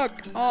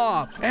 Fuck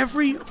off.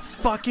 Every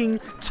fucking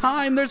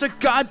time there's a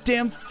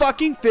goddamn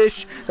fucking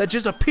fish that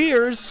just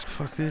appears.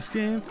 Fuck this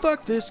game.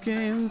 Fuck this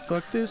game.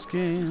 Fuck this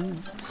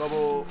game.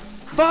 Bubble.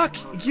 Fuck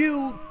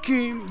you,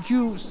 game.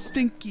 You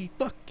stinky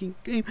fucking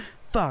game.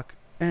 Fuck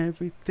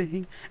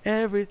everything.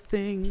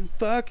 Everything.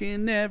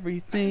 Fucking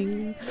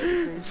everything.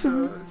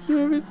 Fuck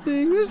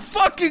everything. This is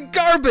fucking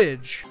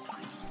garbage.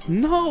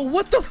 No,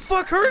 what the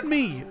fuck hurt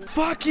me?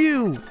 Fuck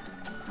you.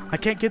 I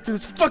can't get through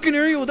this fucking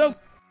area without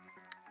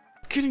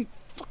getting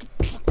fucking...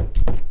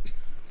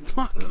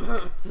 Fuck.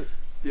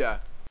 Yeah.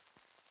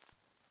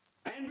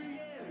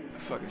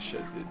 Fucking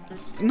shit,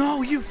 dude.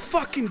 No, you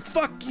fucking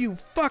fuck you.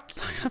 Fuck.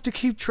 I have to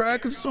keep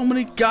track of so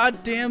many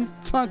goddamn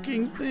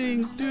fucking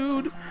things,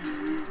 dude.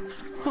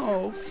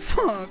 Oh,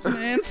 fuck,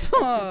 man.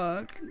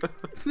 Fuck.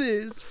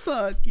 This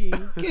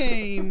fucking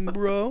game,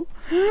 bro.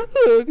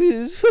 Fuck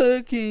this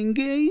fucking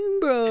game,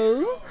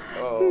 bro.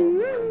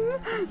 Oh,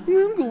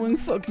 I'm going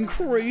fucking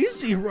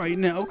crazy right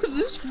now because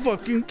this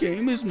fucking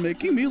game is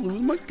making me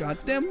lose my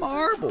goddamn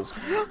marbles.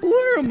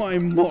 Where are my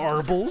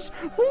marbles?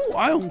 Oh,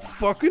 I don't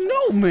fucking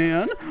know,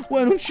 man.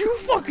 Why don't you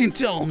fucking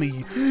tell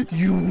me?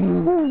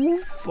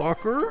 You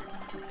fucker.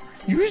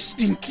 You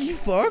stinky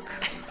fuck.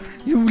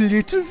 You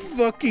little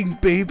fucking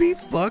baby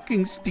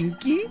fucking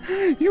stinky.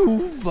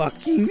 You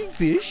fucking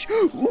fish.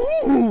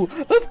 Ooh,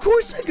 of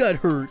course I got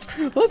hurt.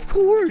 Of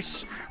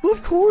course.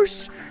 Of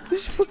course.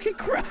 This fucking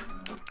crap.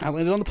 I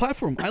landed on the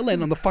platform. I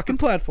landed on the fucking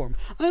platform.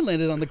 I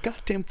landed on the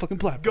goddamn fucking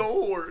platform.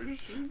 go horse.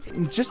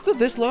 Just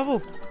this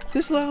level.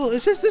 This level.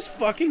 It's just this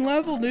fucking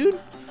level, dude.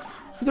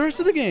 The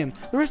rest of the game.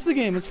 The rest of the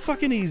game is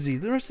fucking easy.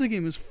 The rest of the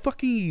game is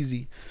fucking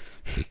easy.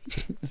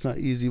 It's not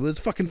easy, but it's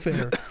fucking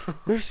fair. The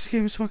rest of the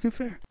game is fucking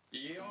fair.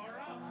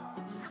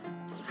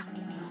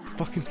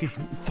 Fucking game.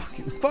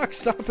 Fuck,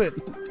 stop it.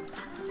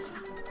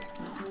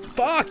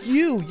 Fuck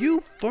you.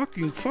 You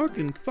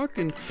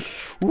fucking.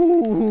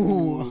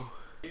 Ooh.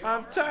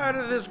 I'm tired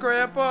of this,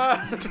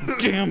 Grandpa.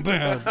 Damn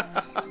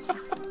bad.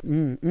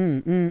 Use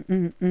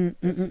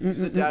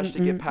the dash to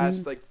get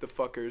past like the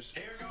fuckers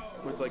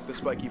with like the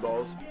spiky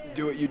balls.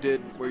 Do what you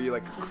did where you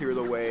like clear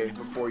the way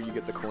before you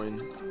get the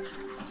coin.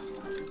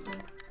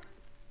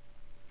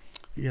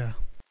 Yeah.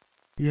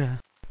 Yeah.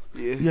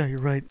 Yeah. Yeah,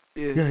 you're right.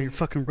 Yeah. Yeah, you're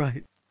fucking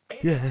right.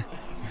 Yeah.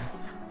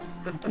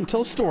 I'm gonna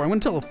tell a story. I'm gonna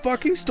tell a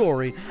fucking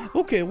story.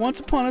 Okay, once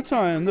upon a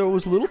time, there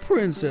was a little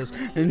princess,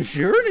 and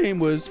her name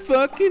was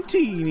fucking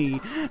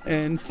Teeny.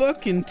 And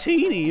fucking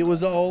Teeny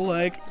was all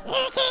like,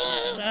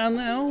 and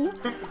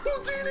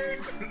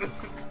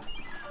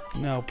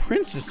now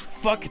Princess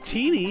fucking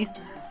Teeny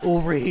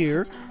over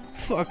here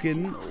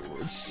fucking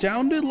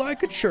sounded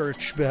like a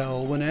church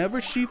bell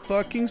whenever she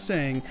fucking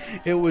sang.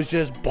 It was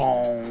just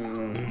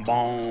bong,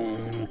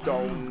 bong,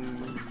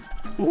 Dong.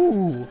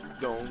 ooh.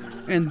 Dong.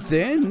 And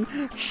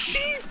then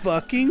she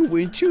fucking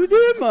went to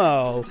the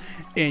mall.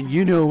 And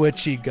you know what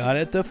she got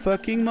at the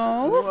fucking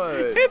mall? What?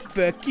 A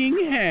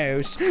fucking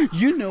house.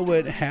 You know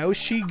what house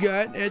she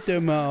got at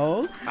the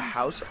mall? A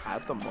house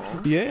at the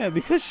mall? Yeah,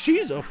 because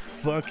she's a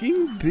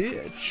fucking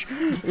bitch.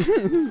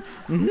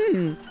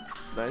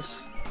 Nice.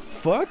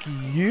 Fuck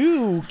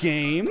you,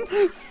 game.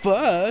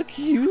 Fuck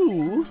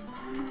you.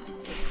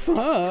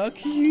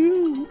 Fuck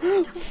you.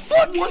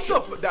 Fuck What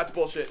the that's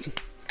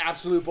bullshit.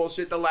 Absolute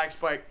bullshit. The lag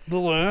spike. the The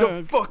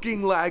lag.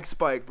 fucking lag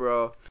spike,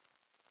 bro.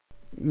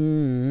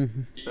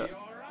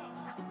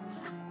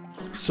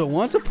 So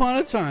once upon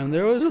a time,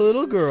 there was a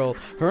little girl.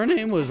 Her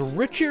name was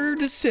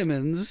Richard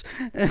Simmons.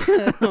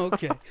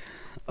 Okay.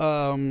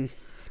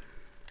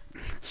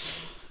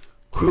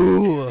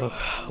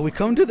 We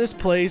come to this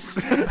place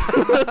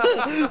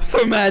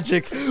for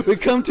magic. We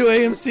come to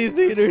AMC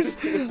theaters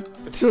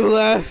to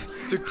laugh,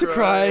 to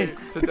cry,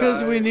 to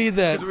because die. we need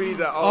that. 'Cause we need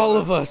that, all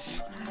of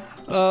us.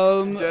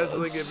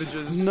 Dazzling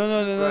images.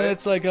 No. Right?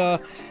 It's like the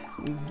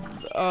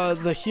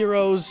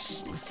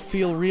heroes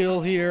feel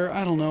real here.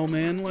 I don't know,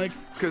 man. Like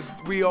Because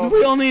we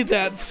we all need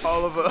that.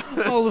 all of us.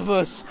 All of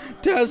us.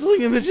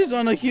 Dazzling images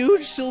on a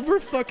huge silver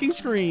fucking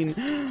screen.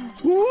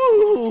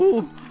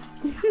 Woo!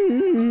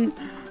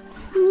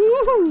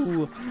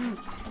 Woo!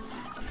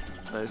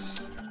 Nice.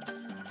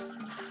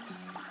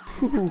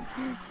 Woo!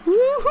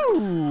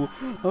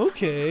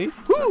 Okay.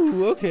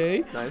 Woo!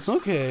 Okay. Nice.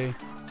 Okay.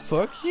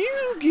 Fuck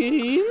you,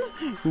 game.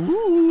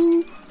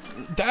 Ooh.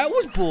 That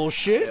was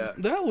bullshit. Yeah.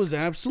 That was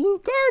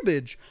absolute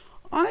garbage.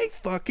 I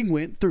fucking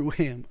went through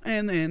him,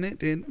 and then it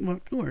didn't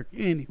work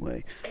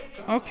anyway.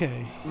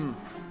 Okay.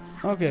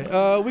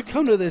 Okay. We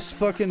come to this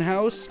fucking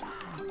house.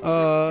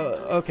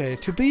 Okay,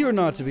 to be or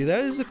not to be,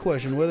 that is the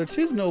question, whether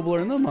 'tis nobler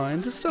in the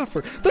mind to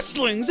suffer the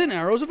slings and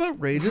arrows of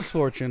outrageous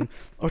fortune,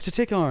 or to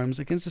take arms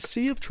against a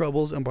sea of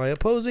troubles, and by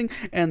opposing,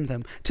 end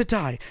them, to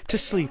die, to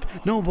sleep,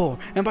 no more,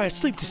 and by a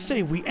sleep to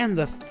say we end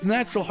the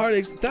natural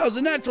heartaches,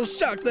 1,000 natural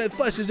shocks that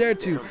flesh is heir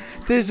to.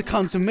 There's a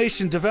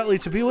consummation devoutly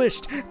to be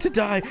wished, to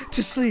die,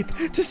 to sleep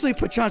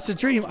perchance to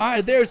dream.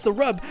 Aye, there's the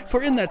rub,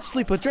 for in that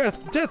sleep of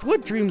death,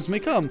 what dreams may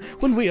come,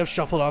 when we have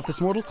shuffled off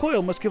this mortal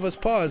coil, must give us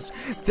pause.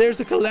 There's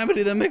the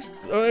calamity that makes,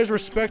 there's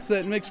respect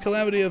that makes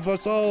calamity of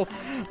us all,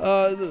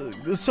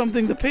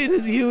 something the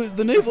painted hue,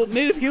 the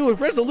native hue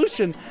of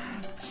resolution,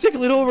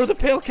 sickling over the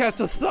pale cast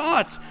of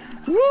thought.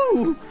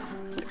 Woo!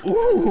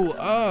 Ooh,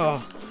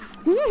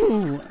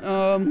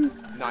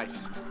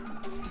 Nice.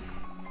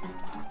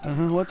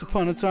 Once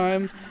upon a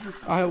time,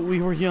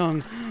 we were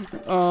young.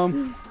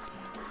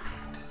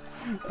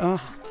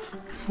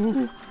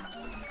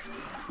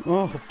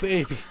 Oh,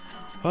 baby.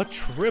 A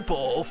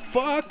triple.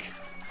 Fuck.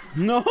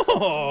 No.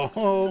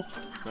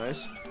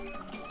 Nice.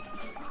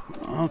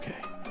 Okay.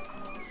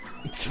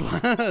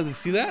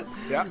 See that?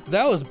 Yeah.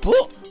 That was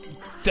bull.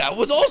 That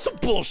was also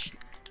bullshit.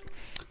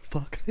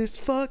 Fuck this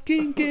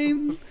fucking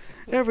game.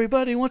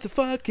 Everybody wants to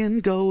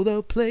fucking go,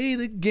 they'll play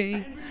the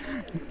game.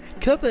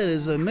 Cuphead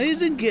is an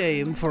amazing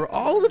game for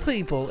all the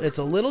people. It's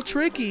a little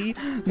tricky.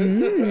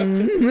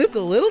 It's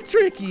a little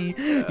tricky.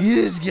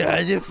 You just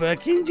gotta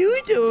fucking do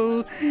it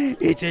though.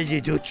 It's a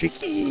little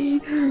tricky.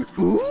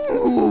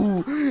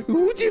 Ooh,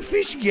 the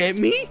fish get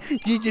me?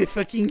 Did the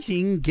fucking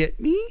thing get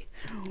me?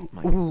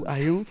 Ooh,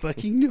 I don't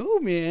fucking know,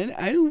 man.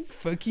 I don't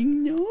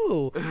fucking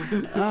know.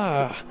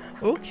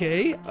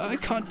 Okay. I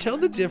can't tell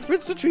the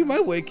difference between my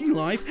waking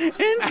life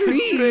and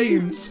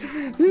dreams.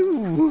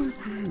 Ooh.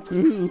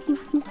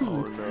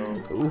 Oh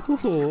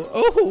no.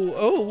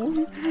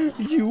 Oh.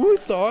 You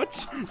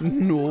thought?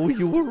 No,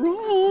 you were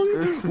wrong.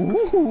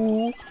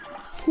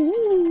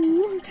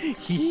 Ooh.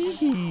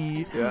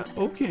 Hee. Yeah.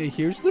 Okay,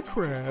 here's the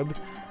crab.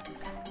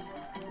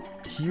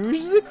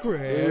 Here's the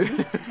crab.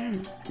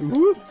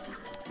 Whoop.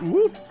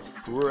 Whoop.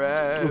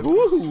 Grab.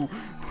 Ooh.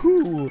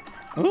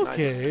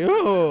 Okay. Nice.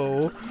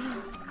 Oh.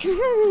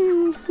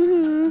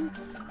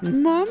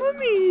 Mamma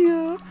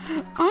mia.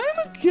 I'm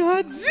a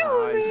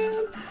Godzilla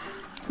man.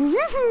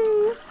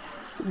 Woohoo.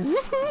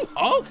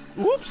 Oh,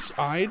 whoops.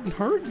 I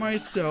hurt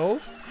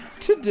myself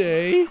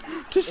today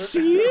to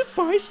see if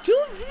I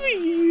still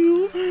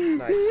feel.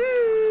 Nice.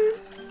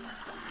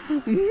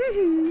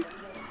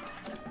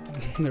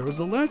 There was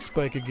a lag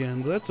spike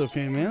again, but that's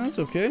okay, man. That's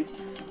okay.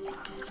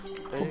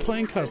 We're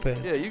playing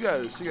Cuphead. Yeah, you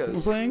guys.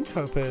 We're playing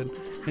Cuphead.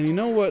 And you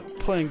know what?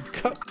 Playing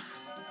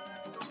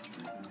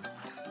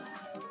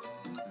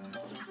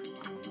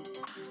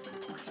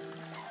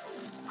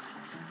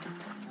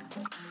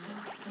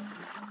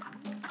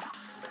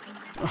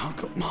Oh,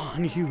 come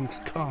on, you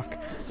cock.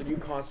 So you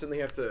constantly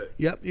have to.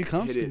 Yep, you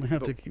constantly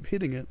have to keep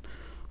hitting it.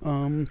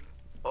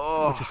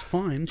 Which is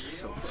fine.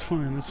 It's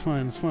fine. It's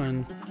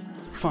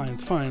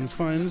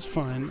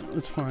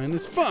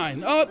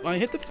fine. Oh, I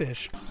hit the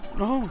fish.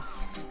 Oh,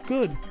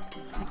 good.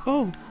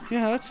 Oh,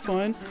 yeah, that's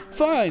fine.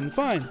 Fine.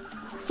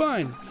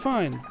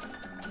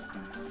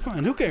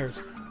 Who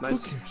cares?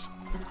 Nice.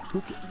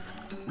 Who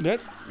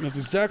cares? That's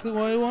exactly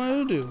what I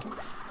wanted to do.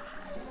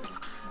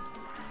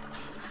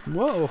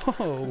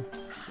 Whoa.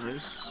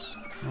 Nice.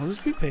 I'll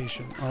just be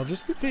patient.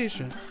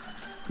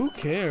 Who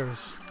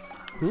cares?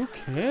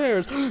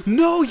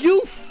 No,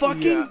 you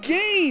fucking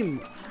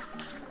game!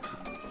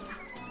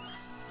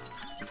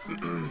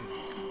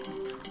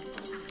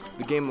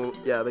 The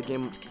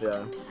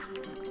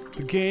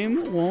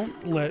game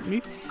won't let me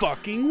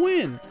fucking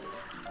win.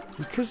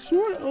 Because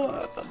what?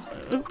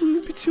 It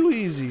would be too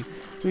easy.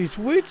 It's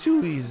way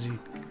too easy.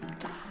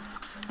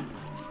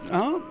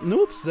 Oh,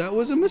 noops, that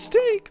was a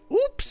mistake.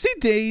 Oopsie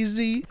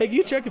daisy. Hey, can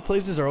you check if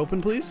places are open,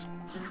 please?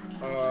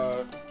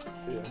 Yeah.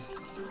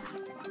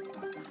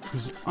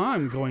 Because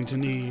I'm going to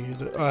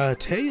need a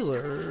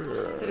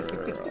tailor.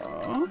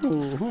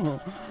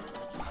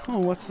 Oh,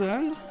 what's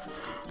that?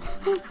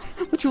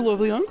 The two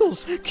lovely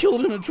uncles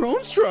killed in a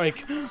drone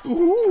strike.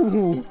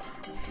 Ooh.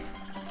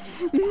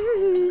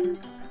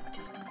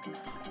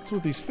 What's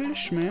with these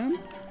fish, man?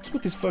 What's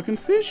with these fucking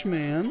fish,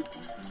 man?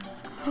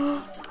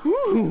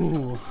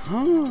 Ooh.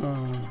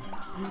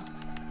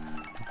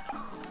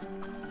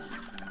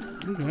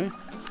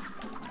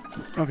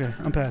 Okay,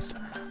 I'm past.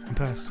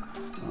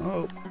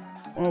 Oh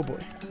boy.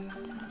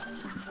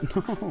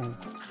 No.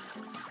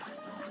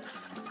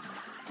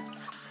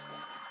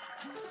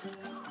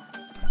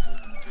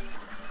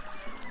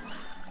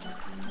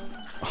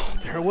 Oh,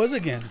 there it was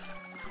again.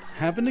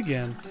 Happened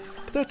again.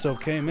 But that's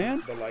okay,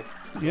 man. The light.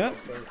 Yep.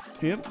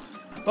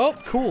 Oh,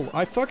 cool.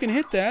 I fucking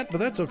hit that, but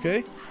that's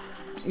okay.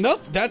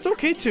 Nope, that's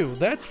okay too.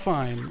 That's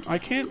fine. I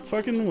can't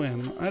fucking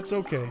win. That's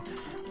okay.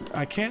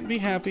 I can't be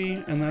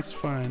happy, and that's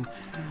fine.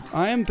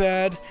 I am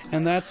bad,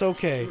 and that's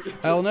okay.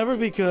 I'll never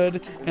be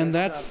good, and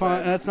that's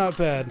fine. That's not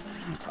bad.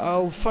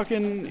 I'll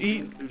fucking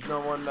eat. There's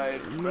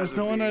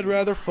no one I'd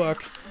rather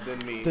fuck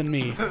than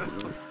me.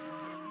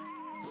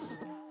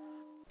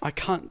 I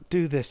can't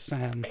do this,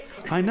 Sam.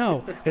 I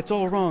know, it's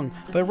all wrong.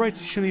 By rights,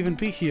 we shouldn't even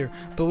be here.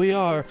 But we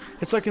are.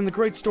 It's like in the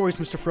great stories,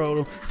 Mr.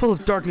 Frodo. Full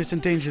of darkness and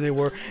danger they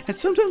were. And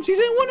sometimes you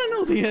didn't want to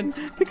know the end.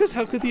 Because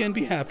how could the end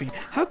be happy?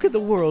 How could the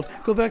world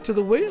go back to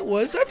the way it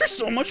was after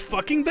so much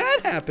fucking bad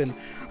happened?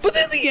 But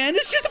in the end,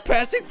 it's just a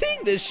passing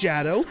thing, this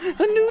shadow.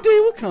 A new day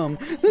will come.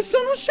 The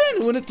sun will shine,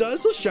 and when it does,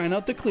 it'll shine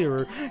out the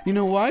clearer. You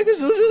know why? Because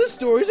those are the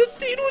stories that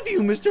stayed with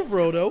you, Mr.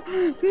 Frodo.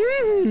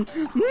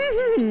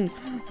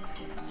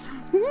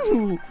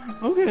 Ooh,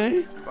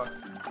 okay. Fuck.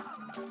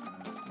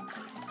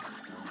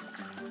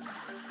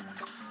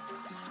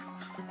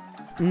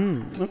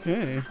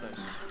 Okay.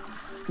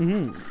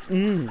 Nice.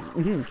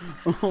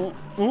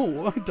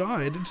 Oh, I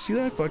died. Did you see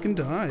that? I fucking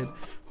died.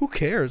 Who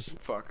cares?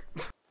 Fuck.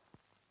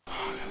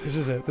 This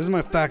is it. This is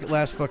my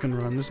last fucking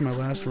run. This is my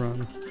last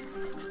run.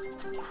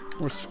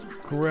 We're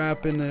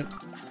scrapping it.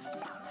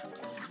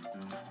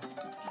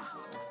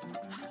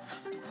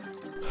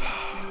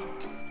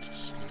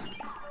 Just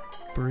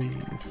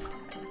breathe.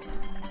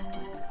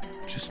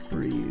 Just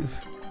breathe.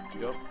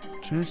 Yep.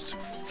 Just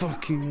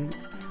fucking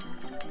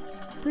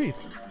breathe.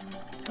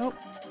 Oh.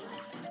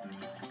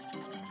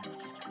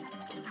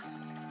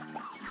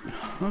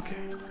 Okay.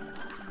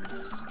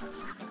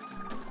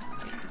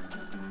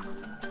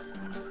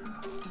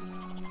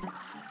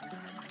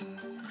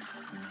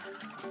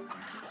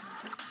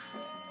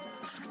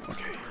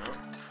 Okay.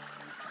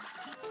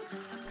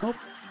 Oh,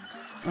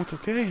 that's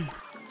okay.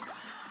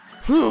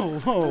 Whoa,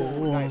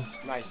 whoa. Nice,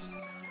 nice.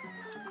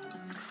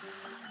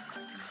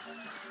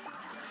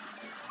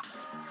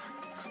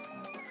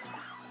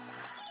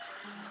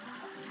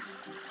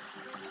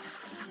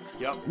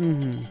 Yep.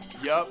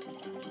 Yep.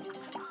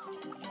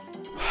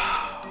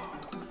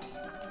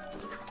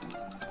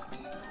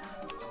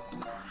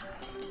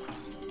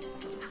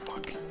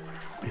 Fuck.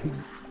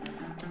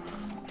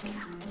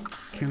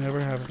 Can't ever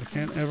have it. I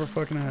can't ever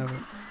fucking have it.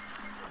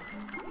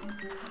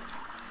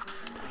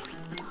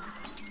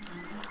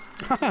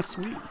 Haha,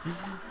 sweet.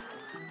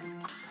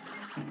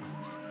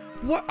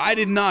 What? I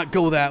did not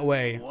go that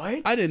way.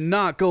 What? I did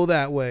not go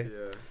that way.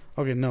 Yeah.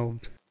 Okay, no.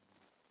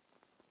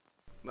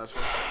 That's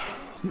what.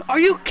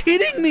 Are you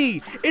kidding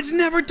me? It's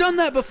never done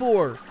that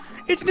before.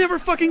 It's never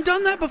fucking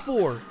done that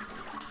before.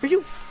 Are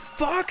you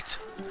fucked?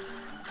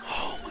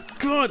 Oh my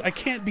god, I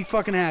can't be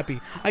fucking happy.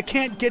 I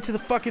can't get to the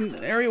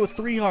fucking area with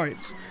 3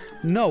 hearts.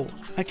 No,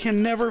 I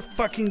can never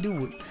fucking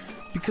do it.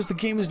 Because the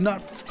game is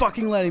not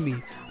fucking letting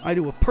me. I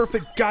do a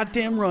perfect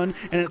goddamn run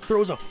and it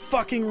throws a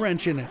fucking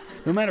wrench in it.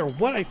 No matter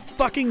what I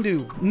fucking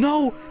do.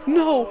 No,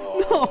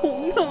 no,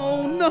 no,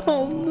 no, no,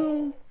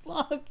 no.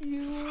 Fuck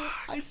you.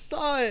 I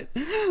saw it.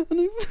 And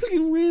I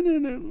fucking ran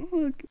in it.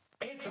 Fuck.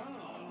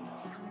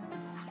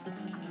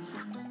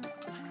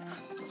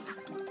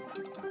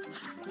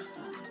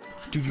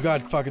 Dude, you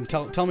gotta fucking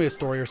tell me a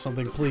story or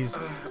something, please.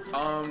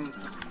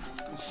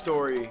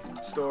 Story.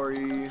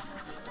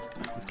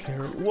 I don't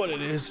care what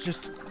it is,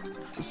 just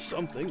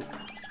something.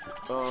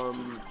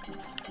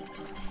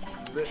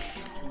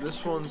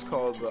 This one's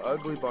called The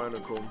Ugly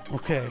Barnacle.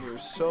 Okay. It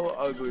was so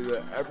ugly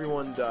that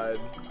everyone died.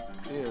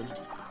 Yeah.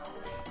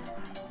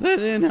 That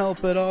didn't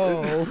help at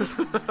all.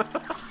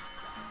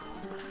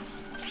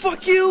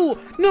 Fuck you!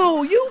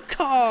 No, you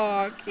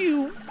cock!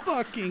 You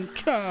fucking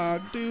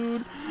cock,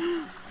 dude.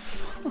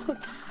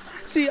 Fuck.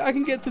 See, I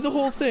can get through the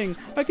whole thing.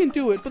 I can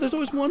do it, but there's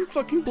always one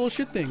fucking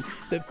bullshit thing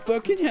that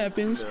fucking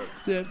happens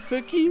that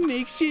fucking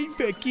makes it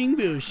fucking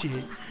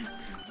bullshit.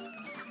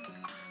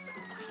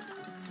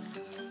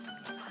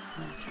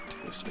 I can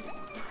do this.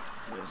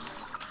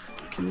 Yes.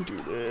 I can do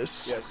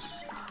this.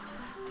 Yes.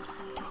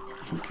 I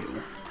don't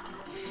care.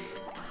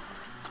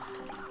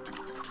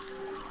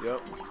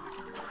 Yep.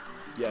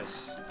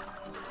 Yes.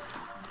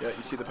 Yeah,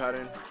 you see the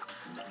pattern?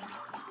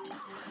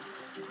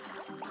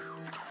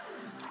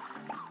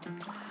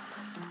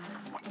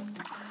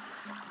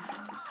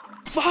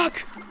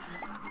 Fuck!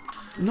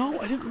 No,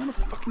 I didn't want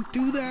to fucking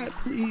do that,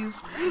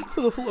 please.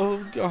 For the love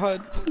of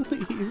God,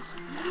 please.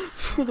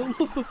 For the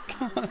love of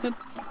God,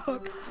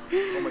 fuck.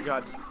 Oh my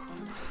god.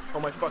 Oh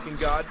my fucking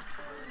god.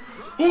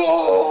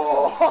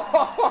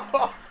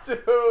 Whoa!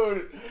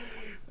 Dude!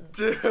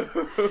 Dude!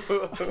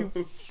 Are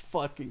you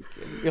fucking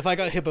kidding me? If I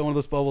got hit by one of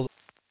those bubbles,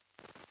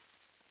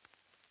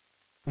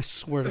 I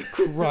swear to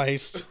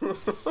Christ.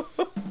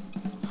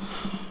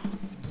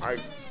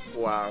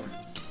 Wow.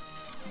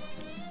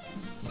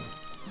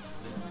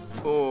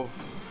 Oh.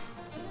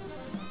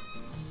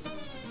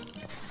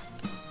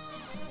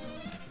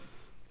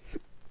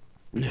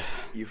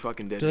 You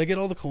fucking did it. Did I get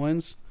all the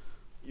coins?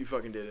 You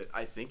fucking did it.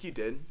 I think you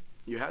did.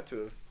 You had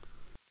to have.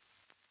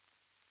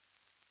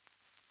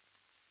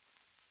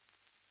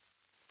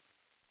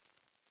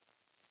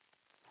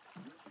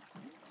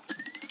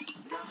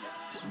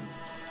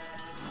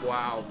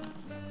 Wow.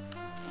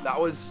 That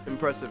was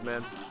impressive,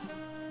 man.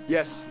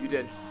 Yes, you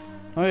did.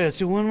 Oh yeah,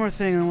 see one more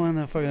thing I want in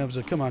that fucking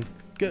episode. Come on.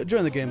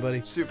 Join the game,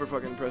 buddy. Super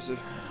fucking impressive.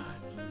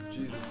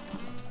 Jesus.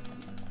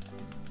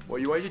 Well,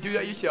 you wanted to do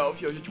that yourself,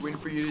 so I was just waiting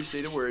for you to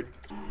say the word.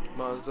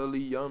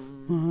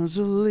 Mausoleum.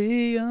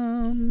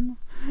 Mausoleum.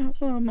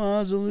 A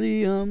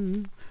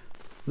mausoleum.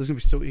 This is gonna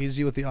be so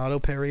easy with the auto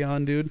parry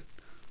on, dude.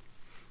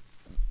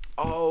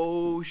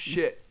 Oh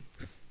shit.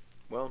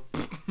 Well,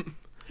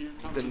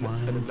 It's I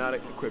fine. did not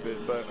equip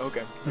it, but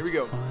okay. Here we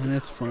go. Fine,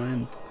 it's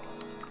fine.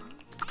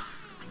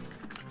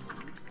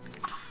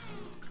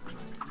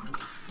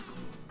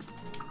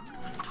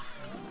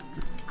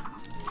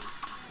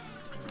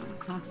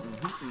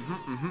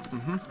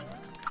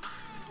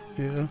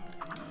 Yeah.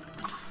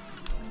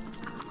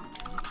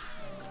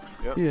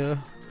 Yep. Yeah.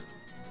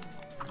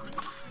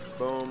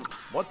 Boom.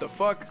 What the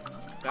fuck?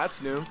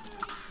 That's new.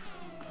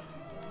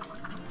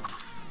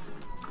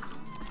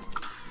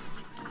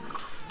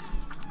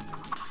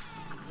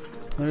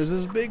 There's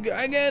this big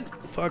guy again.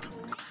 Fuck.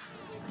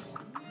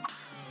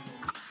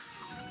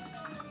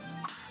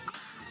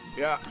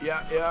 Yeah,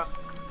 yeah, yeah.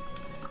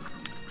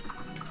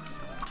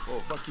 Whoa,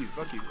 fuck you,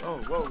 fuck you. Oh,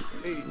 whoa,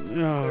 hey.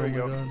 Oh, There we my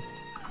go. God.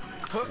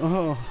 Huh.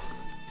 Oh.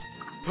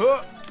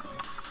 Huh.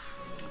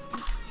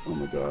 Oh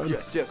my God.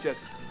 Yes, yes, yes.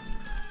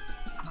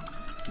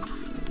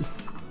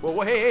 Whoa,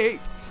 whoa, hey, hey, hey.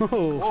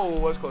 Oh. Whoa,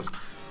 that was close.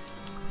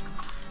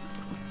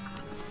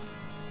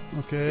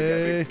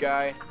 Okay. Big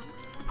guy.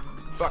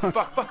 Fuck,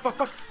 fuck, fuck, fuck,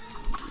 fuck.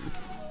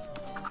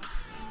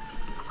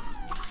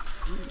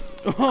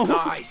 Oh.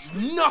 Nice,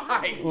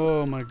 nice.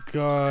 Oh my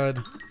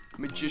God.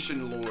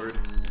 Magician Lord.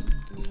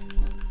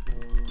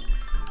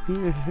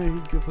 Hey,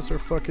 give us our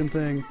fucking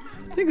thing.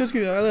 I think it's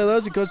good. I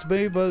love it goes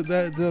baby, but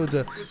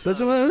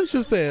that's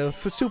just bad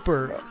for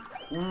super.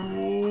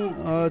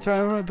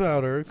 Time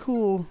powder.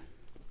 Cool.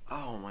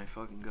 Oh my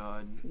fucking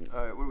God.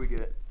 Alright, what do we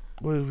get?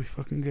 What did we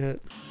fucking get?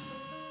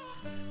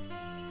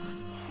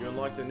 You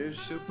unlocked the new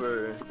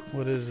super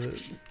What is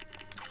it?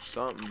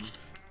 something.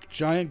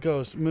 Giant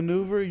ghost.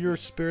 Maneuver your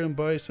spirit and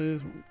bite.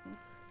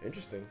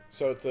 Interesting.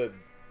 So it's a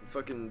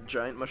fucking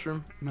giant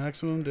mushroom?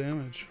 Maximum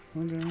damage.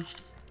 Okay.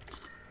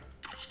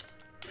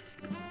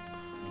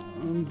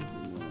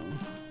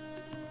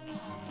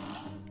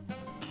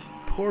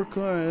 Pork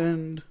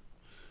rind.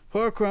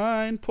 Pork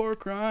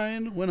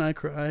rind when I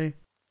cry.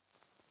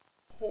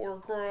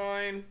 Pork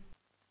rind.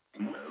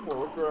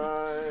 Pork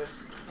rind.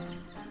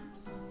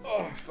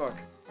 Oh, fuck.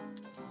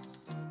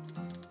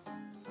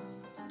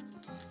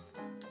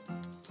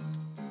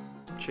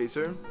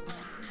 Chaser?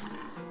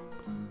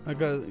 I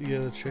got, yeah,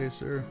 the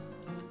chaser.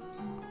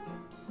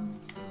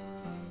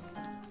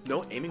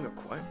 No aiming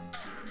required?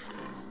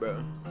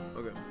 Bro,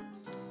 okay.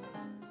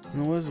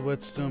 And what is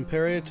whetstone?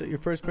 Parry it. Your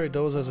first parry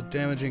doubles as a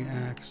damaging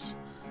axe.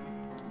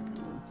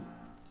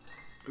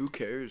 Who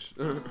cares?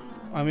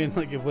 I mean,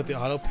 like with the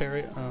auto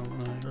parry.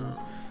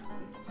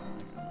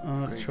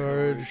 Great Charge.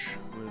 coverage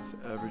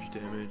with average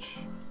damage.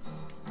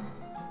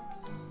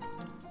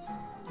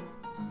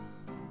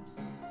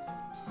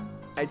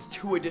 Adds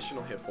 2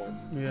 additional hit points.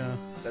 Yeah.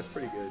 That's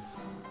pretty good.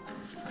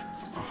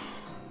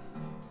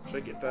 Should I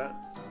get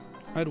that?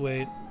 I'd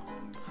wait.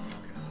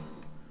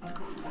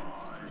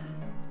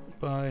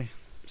 Bye.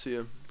 See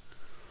ya.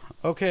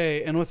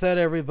 Okay, and with that,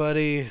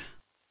 everybody,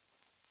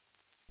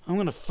 I'm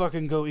gonna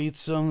fucking go eat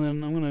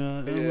something. I'm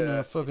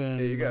gonna fucking.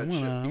 Yeah, you gotta, I'm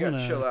you gonna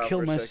gotta chill out kill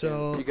for a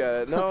myself. second. You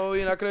gotta. No,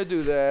 you're not gonna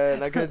do that.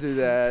 Not gonna do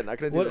that. Not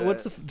gonna do that.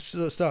 What's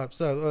the stop?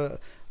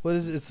 What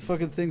is it? It's the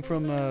fucking thing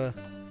from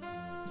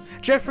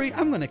Jeffrey.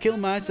 I'm gonna kill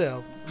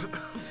myself.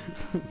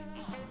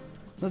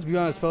 Let's be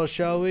honest, fellas,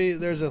 shall we?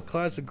 There's a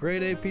class of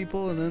grade A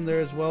people, and then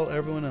there's, well,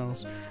 everyone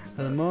else.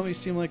 At the moment, you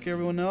seem like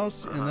everyone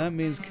else, and that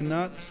means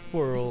cannot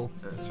swirl.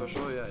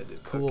 Special? Yeah, I do.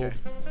 Cool. Okay.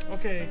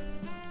 Okay.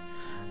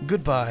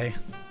 Goodbye.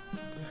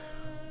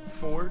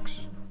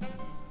 Forks.